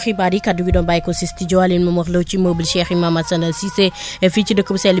doon teewlu xibaar yi kaddu gi doon bàyyi ko si studio Aline Momar Lo ci meuble Cheikh Imam Assane Cissé fii ci dëkk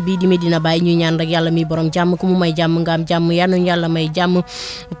bu sell bii di Medina Baye ñuy ñaan rek yàlla mi borom jàmm ku mu may jàmm nga am jàmm yal nañu yàlla may jàmm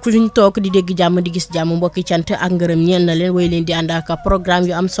ku ñu toog di dégg jàmm di gis jàmm mbokki cant ak ngërëm ñeel na leen way leen di ànd ak programme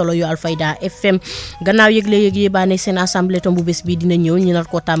yu am solo yu Alfayda FM gannaaw yëg yébaane seen assemblée tombu bés bi dina ñëw ñu nar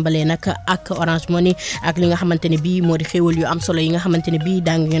koo tàmbalee nag ak Orange Money ak li nga xamante ne bii moo di xéewal yu am solo yi nga xamante ne bii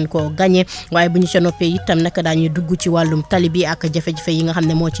daa ngeen koo gagné waaye bu ñu ca noppee itam nag daañuy dugg ci wàllum tali bi ak jafe-jafe yi nga xam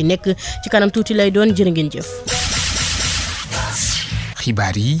ne moo ci nekk ci kanam tuuti lay doon jërë ngeen jëf.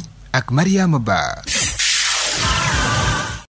 xibaar yi ak Mariama Ba.